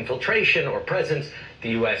al-Qaeda infiltration or presence, the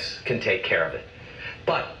U.S. can take care of it.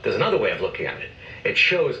 But there's another way of looking at it. It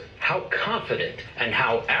shows how confident and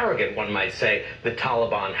how arrogant, one might say, the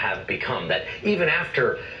Taliban have become. That even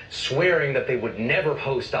after swearing that they would never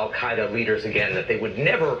host al-Qaeda leaders again, that they would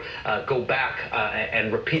never go back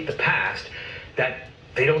and repeat the past, that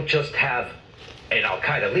they don't just have an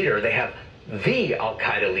al-Qaeda leader, they have the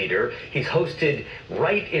al-Qaeda leader. He's hosted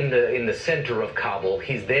right in the center of Kabul.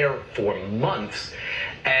 He's there for months.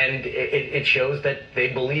 And it shows that they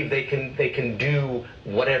believe they can do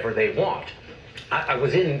whatever they want. I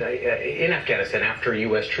was in Afghanistan after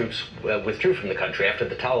U.S. troops withdrew from the country, after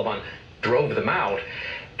the Taliban drove them out,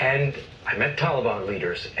 and I met Taliban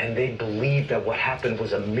leaders, and they believed that what happened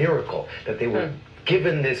was a miracle, that they were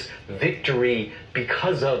given this victory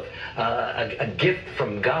because of a gift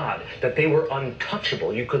from God, that they were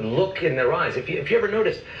untouchable. You could look in their eyes. If you ever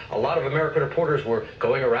noticed, a lot of American reporters were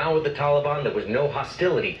going around with the Taliban. There was no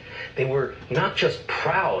hostility. They were not just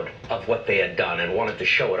proud of what they had done and wanted to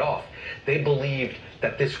show it off. They believed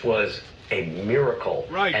that this was a miracle,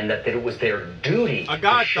 right, and that it was their duty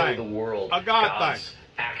to show the world God's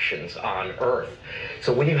actions on earth.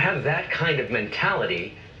 So when you have that kind of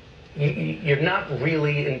mentality, you're not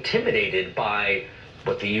really intimidated by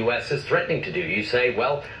what the U.S. is threatening to do. You say,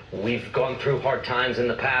 well, we've gone through hard times in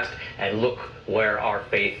the past, and look where our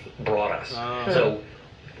faith brought us. So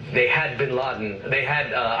they had bin Laden, they had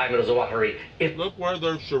Ayman al-Zawahiri. Look where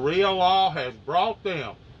their Sharia law has brought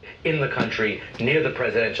them. In the country, near the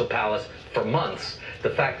presidential palace, for months.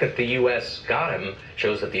 The fact that the U.S. got him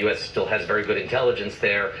shows that the U.S. still has very good intelligence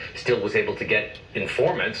there, still was able to get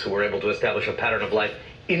informants who were able to establish a pattern of life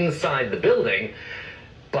inside the building.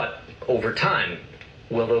 But over time,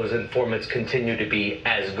 will those informants continue to be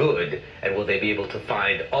as good, and will they be able to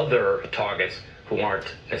find other targets who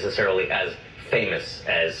aren't necessarily as famous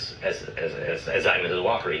as Ayman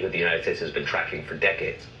al-Zawahiri, who the United States has been tracking for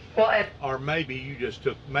decades? Well, or maybe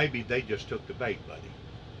they just took the bait, buddy.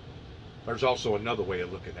 There's also another way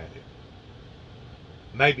of looking at it.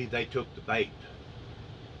 Maybe they took the bait.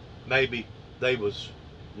 Maybe they was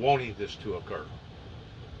wanting this to occur.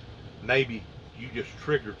 Maybe you just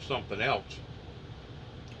triggered something else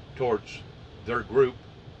towards their group,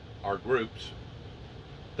 our groups,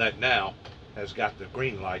 that now has got the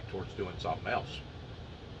green light towards doing something else.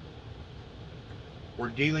 We're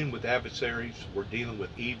dealing with adversaries, we're dealing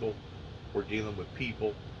with evil, we're dealing with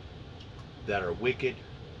people that are wicked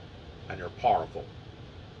and they're powerful.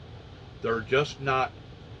 They're just not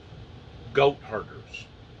goat herders.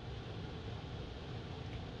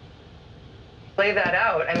 Lay that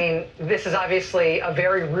out. I mean, this is obviously a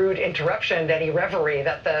very rude interruption to any reverie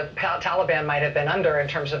that the Taliban might have been under in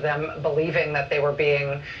terms of them believing that they were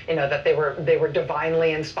being, that they were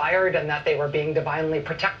divinely inspired and that they were being divinely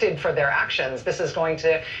protected for their actions. This is going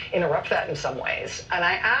to interrupt that in some ways. And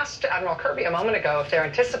I asked Admiral Kirby a moment ago if they're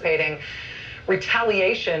anticipating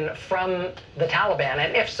retaliation from the Taliban,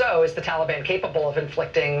 and if so, is the Taliban capable of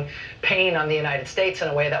inflicting pain on the United States in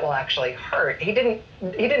a way that will actually hurt? He didn't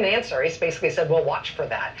answer. He basically said, we'll watch for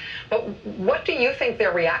that. But what do you think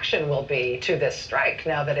their reaction will be to this strike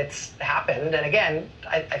now that it's happened? And again,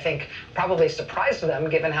 I think probably surprised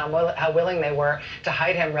them given how willing they were to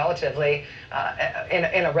hide him relatively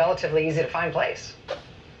in a relatively easy to find place.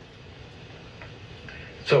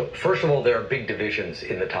 So, first of all, there are big divisions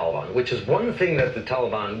in the Taliban, which is one thing that the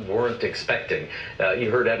Taliban weren't expecting.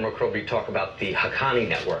 You heard Admiral Kirby talk about the Haqqani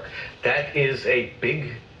network. That is a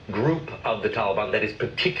big group of the Taliban that is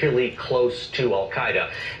particularly close to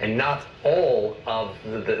al-Qaeda, and not all of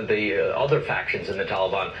the other factions in the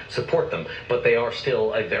Taliban support them, but they are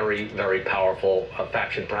still a very, very powerful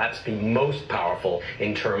faction, perhaps the most powerful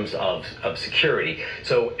in terms of security.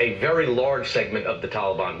 So a very large segment of the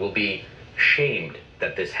Taliban will be shamed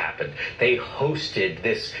that this happened. They hosted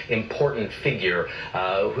this important figure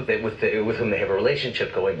with whom they have a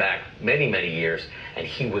relationship going back many, many years, and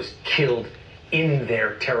he was killed in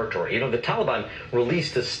their territory. The Taliban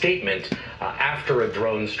released a statement after a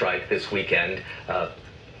drone strike this weekend.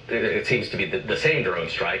 It seems to be the same drone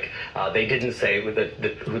strike. They didn't say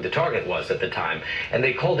who the target was at the time. And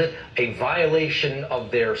they called it a violation of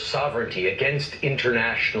their sovereignty against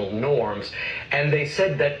international norms. And they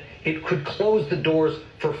said that it could close the doors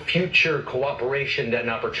for future cooperation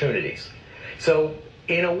and opportunities. So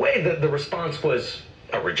in a way, the response was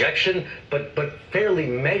a rejection, but fairly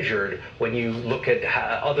measured when you look at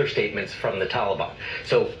other statements from the Taliban.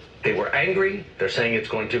 So they were angry. They're saying it's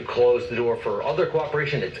going to close the door for other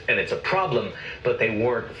cooperation, and it's a problem, but they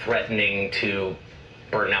weren't threatening to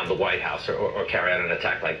burn down the White House or carry out an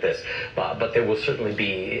attack like this. But there will certainly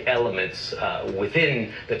be elements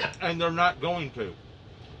within the... And they're not going to,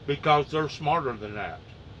 because they're smarter than that.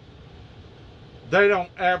 They don't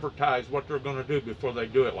advertise what they're going to do before they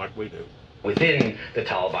do it like we do. Within the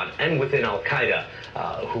Taliban and within Al-Qaeda,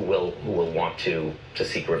 who will want to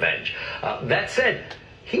seek revenge. That said,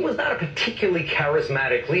 he was not a particularly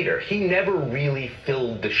charismatic leader. He never really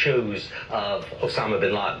filled the shoes of Osama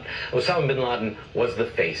bin Laden. Osama bin Laden was the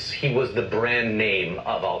face. He was the brand name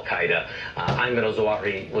of Al-Qaeda. Ayman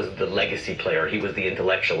al-Zawahiri was the legacy player. He was the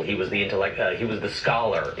intellectual. He was the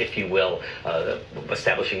scholar, if you will,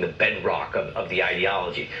 establishing the bedrock of the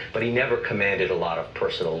ideology. But he never commanded a lot of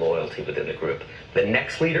personal loyalty within the group. The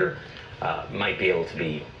next leader might be able to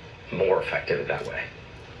be more effective that way.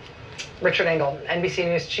 Richard Engel, NBC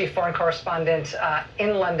News chief foreign correspondent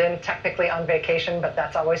in London, technically on vacation, but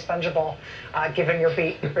that's always fungible given your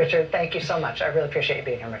beat. Richard, thank you so much. I really appreciate you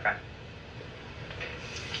being here, my friend.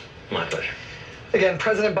 My pleasure. Again,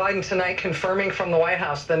 President Biden tonight confirming from the White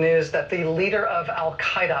House the news that the leader of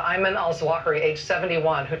Al-Qaeda, Ayman al-Zawahiri, age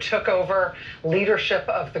 71, who took over leadership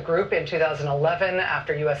of the group in 2011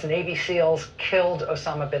 after U.S. Navy SEALs killed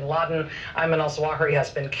Osama bin Laden. Ayman al-Zawahiri has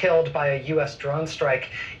been killed by a U.S. drone strike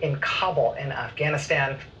in Kabul in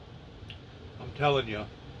Afghanistan. I'm telling you,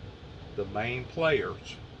 the main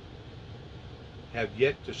players have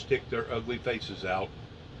yet to stick their ugly faces out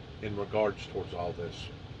in regards towards all this.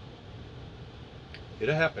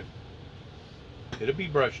 It'll happen. It'll be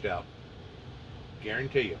brushed out.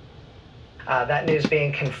 Guarantee you. That news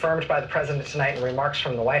being confirmed by the president tonight in remarks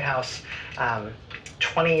from the White House.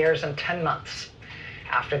 20 years and 10 months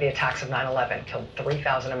after the attacks of 9/11 killed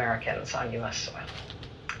 3,000 Americans on U.S. soil.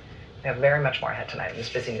 We have very much more ahead tonight in this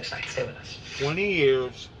busy news night. Stay with us. 20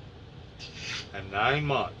 years and 9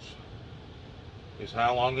 months is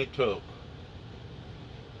how long it took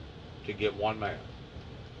to get one man.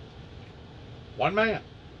 One man.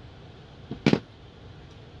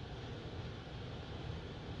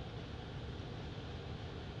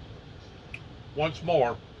 Once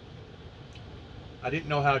more, I didn't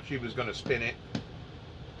know how she was going to spin it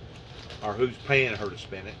or who's paying her to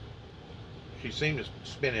spin it. She seemed to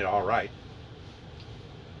spin it all right.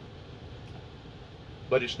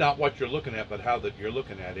 But it's not what you're looking at, but how that you're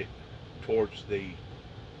looking at it towards the,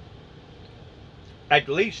 at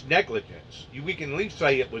least negligence. We can at least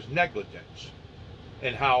say it was negligence.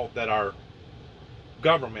 And how that our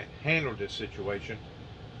government handled this situation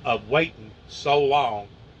of waiting so long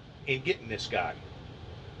in getting this guy.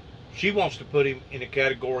 She wants to put him in a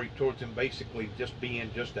category towards him basically just being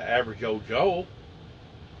just the average old Joe.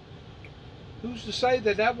 Who's to say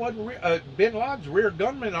that that wasn't bin Laden's rear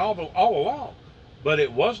gunman all along? But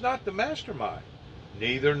it was not the mastermind.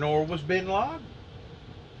 Neither nor was bin Laden.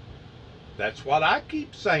 That's what I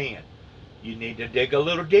keep saying. You need to dig a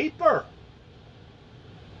little deeper.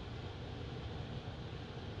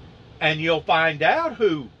 And you'll find out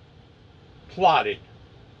who plotted,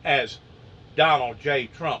 as Donald J.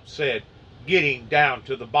 Trump said, getting down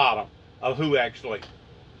to the bottom of who actually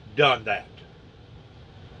done that.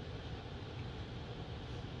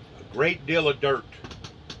 A great deal of dirt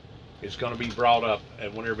is going to be brought up,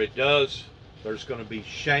 and whenever it does, there's going to be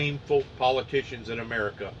shameful politicians in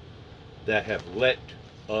America that have let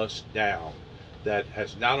us down, that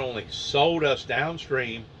has not only sold us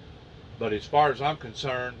downstream, but as far as I'm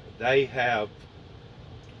concerned, they have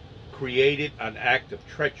created an act of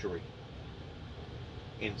treachery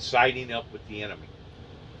in siding up with the enemy.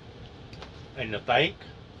 And to think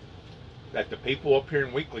that the people up here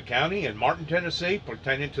in Weakley County in Martin, Tennessee,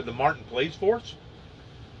 pertaining to the Martin Police Force,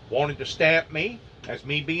 wanted to stamp me as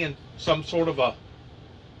me being some sort of a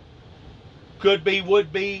could-be,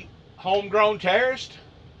 would-be homegrown terrorist.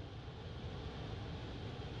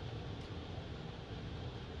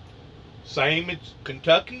 Same in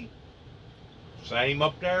Kentucky, same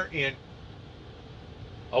up there in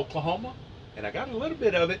Oklahoma, and I got a little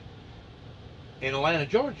bit of it in Atlanta,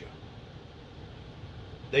 Georgia.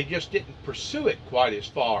 They just didn't pursue it quite as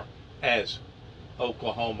far as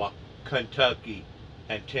Oklahoma, Kentucky,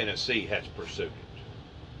 and Tennessee has pursued it.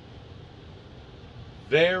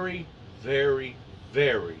 Very, very,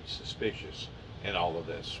 very suspicious in all of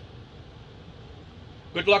this.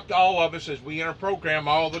 Good luck to all of us as we enter program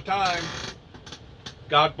all the time.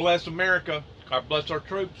 God bless America. God bless our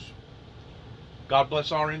troops. God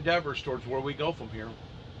bless our endeavors towards where we go from here.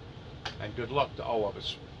 And good luck to all of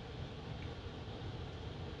us.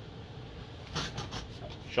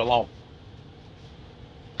 Shalom.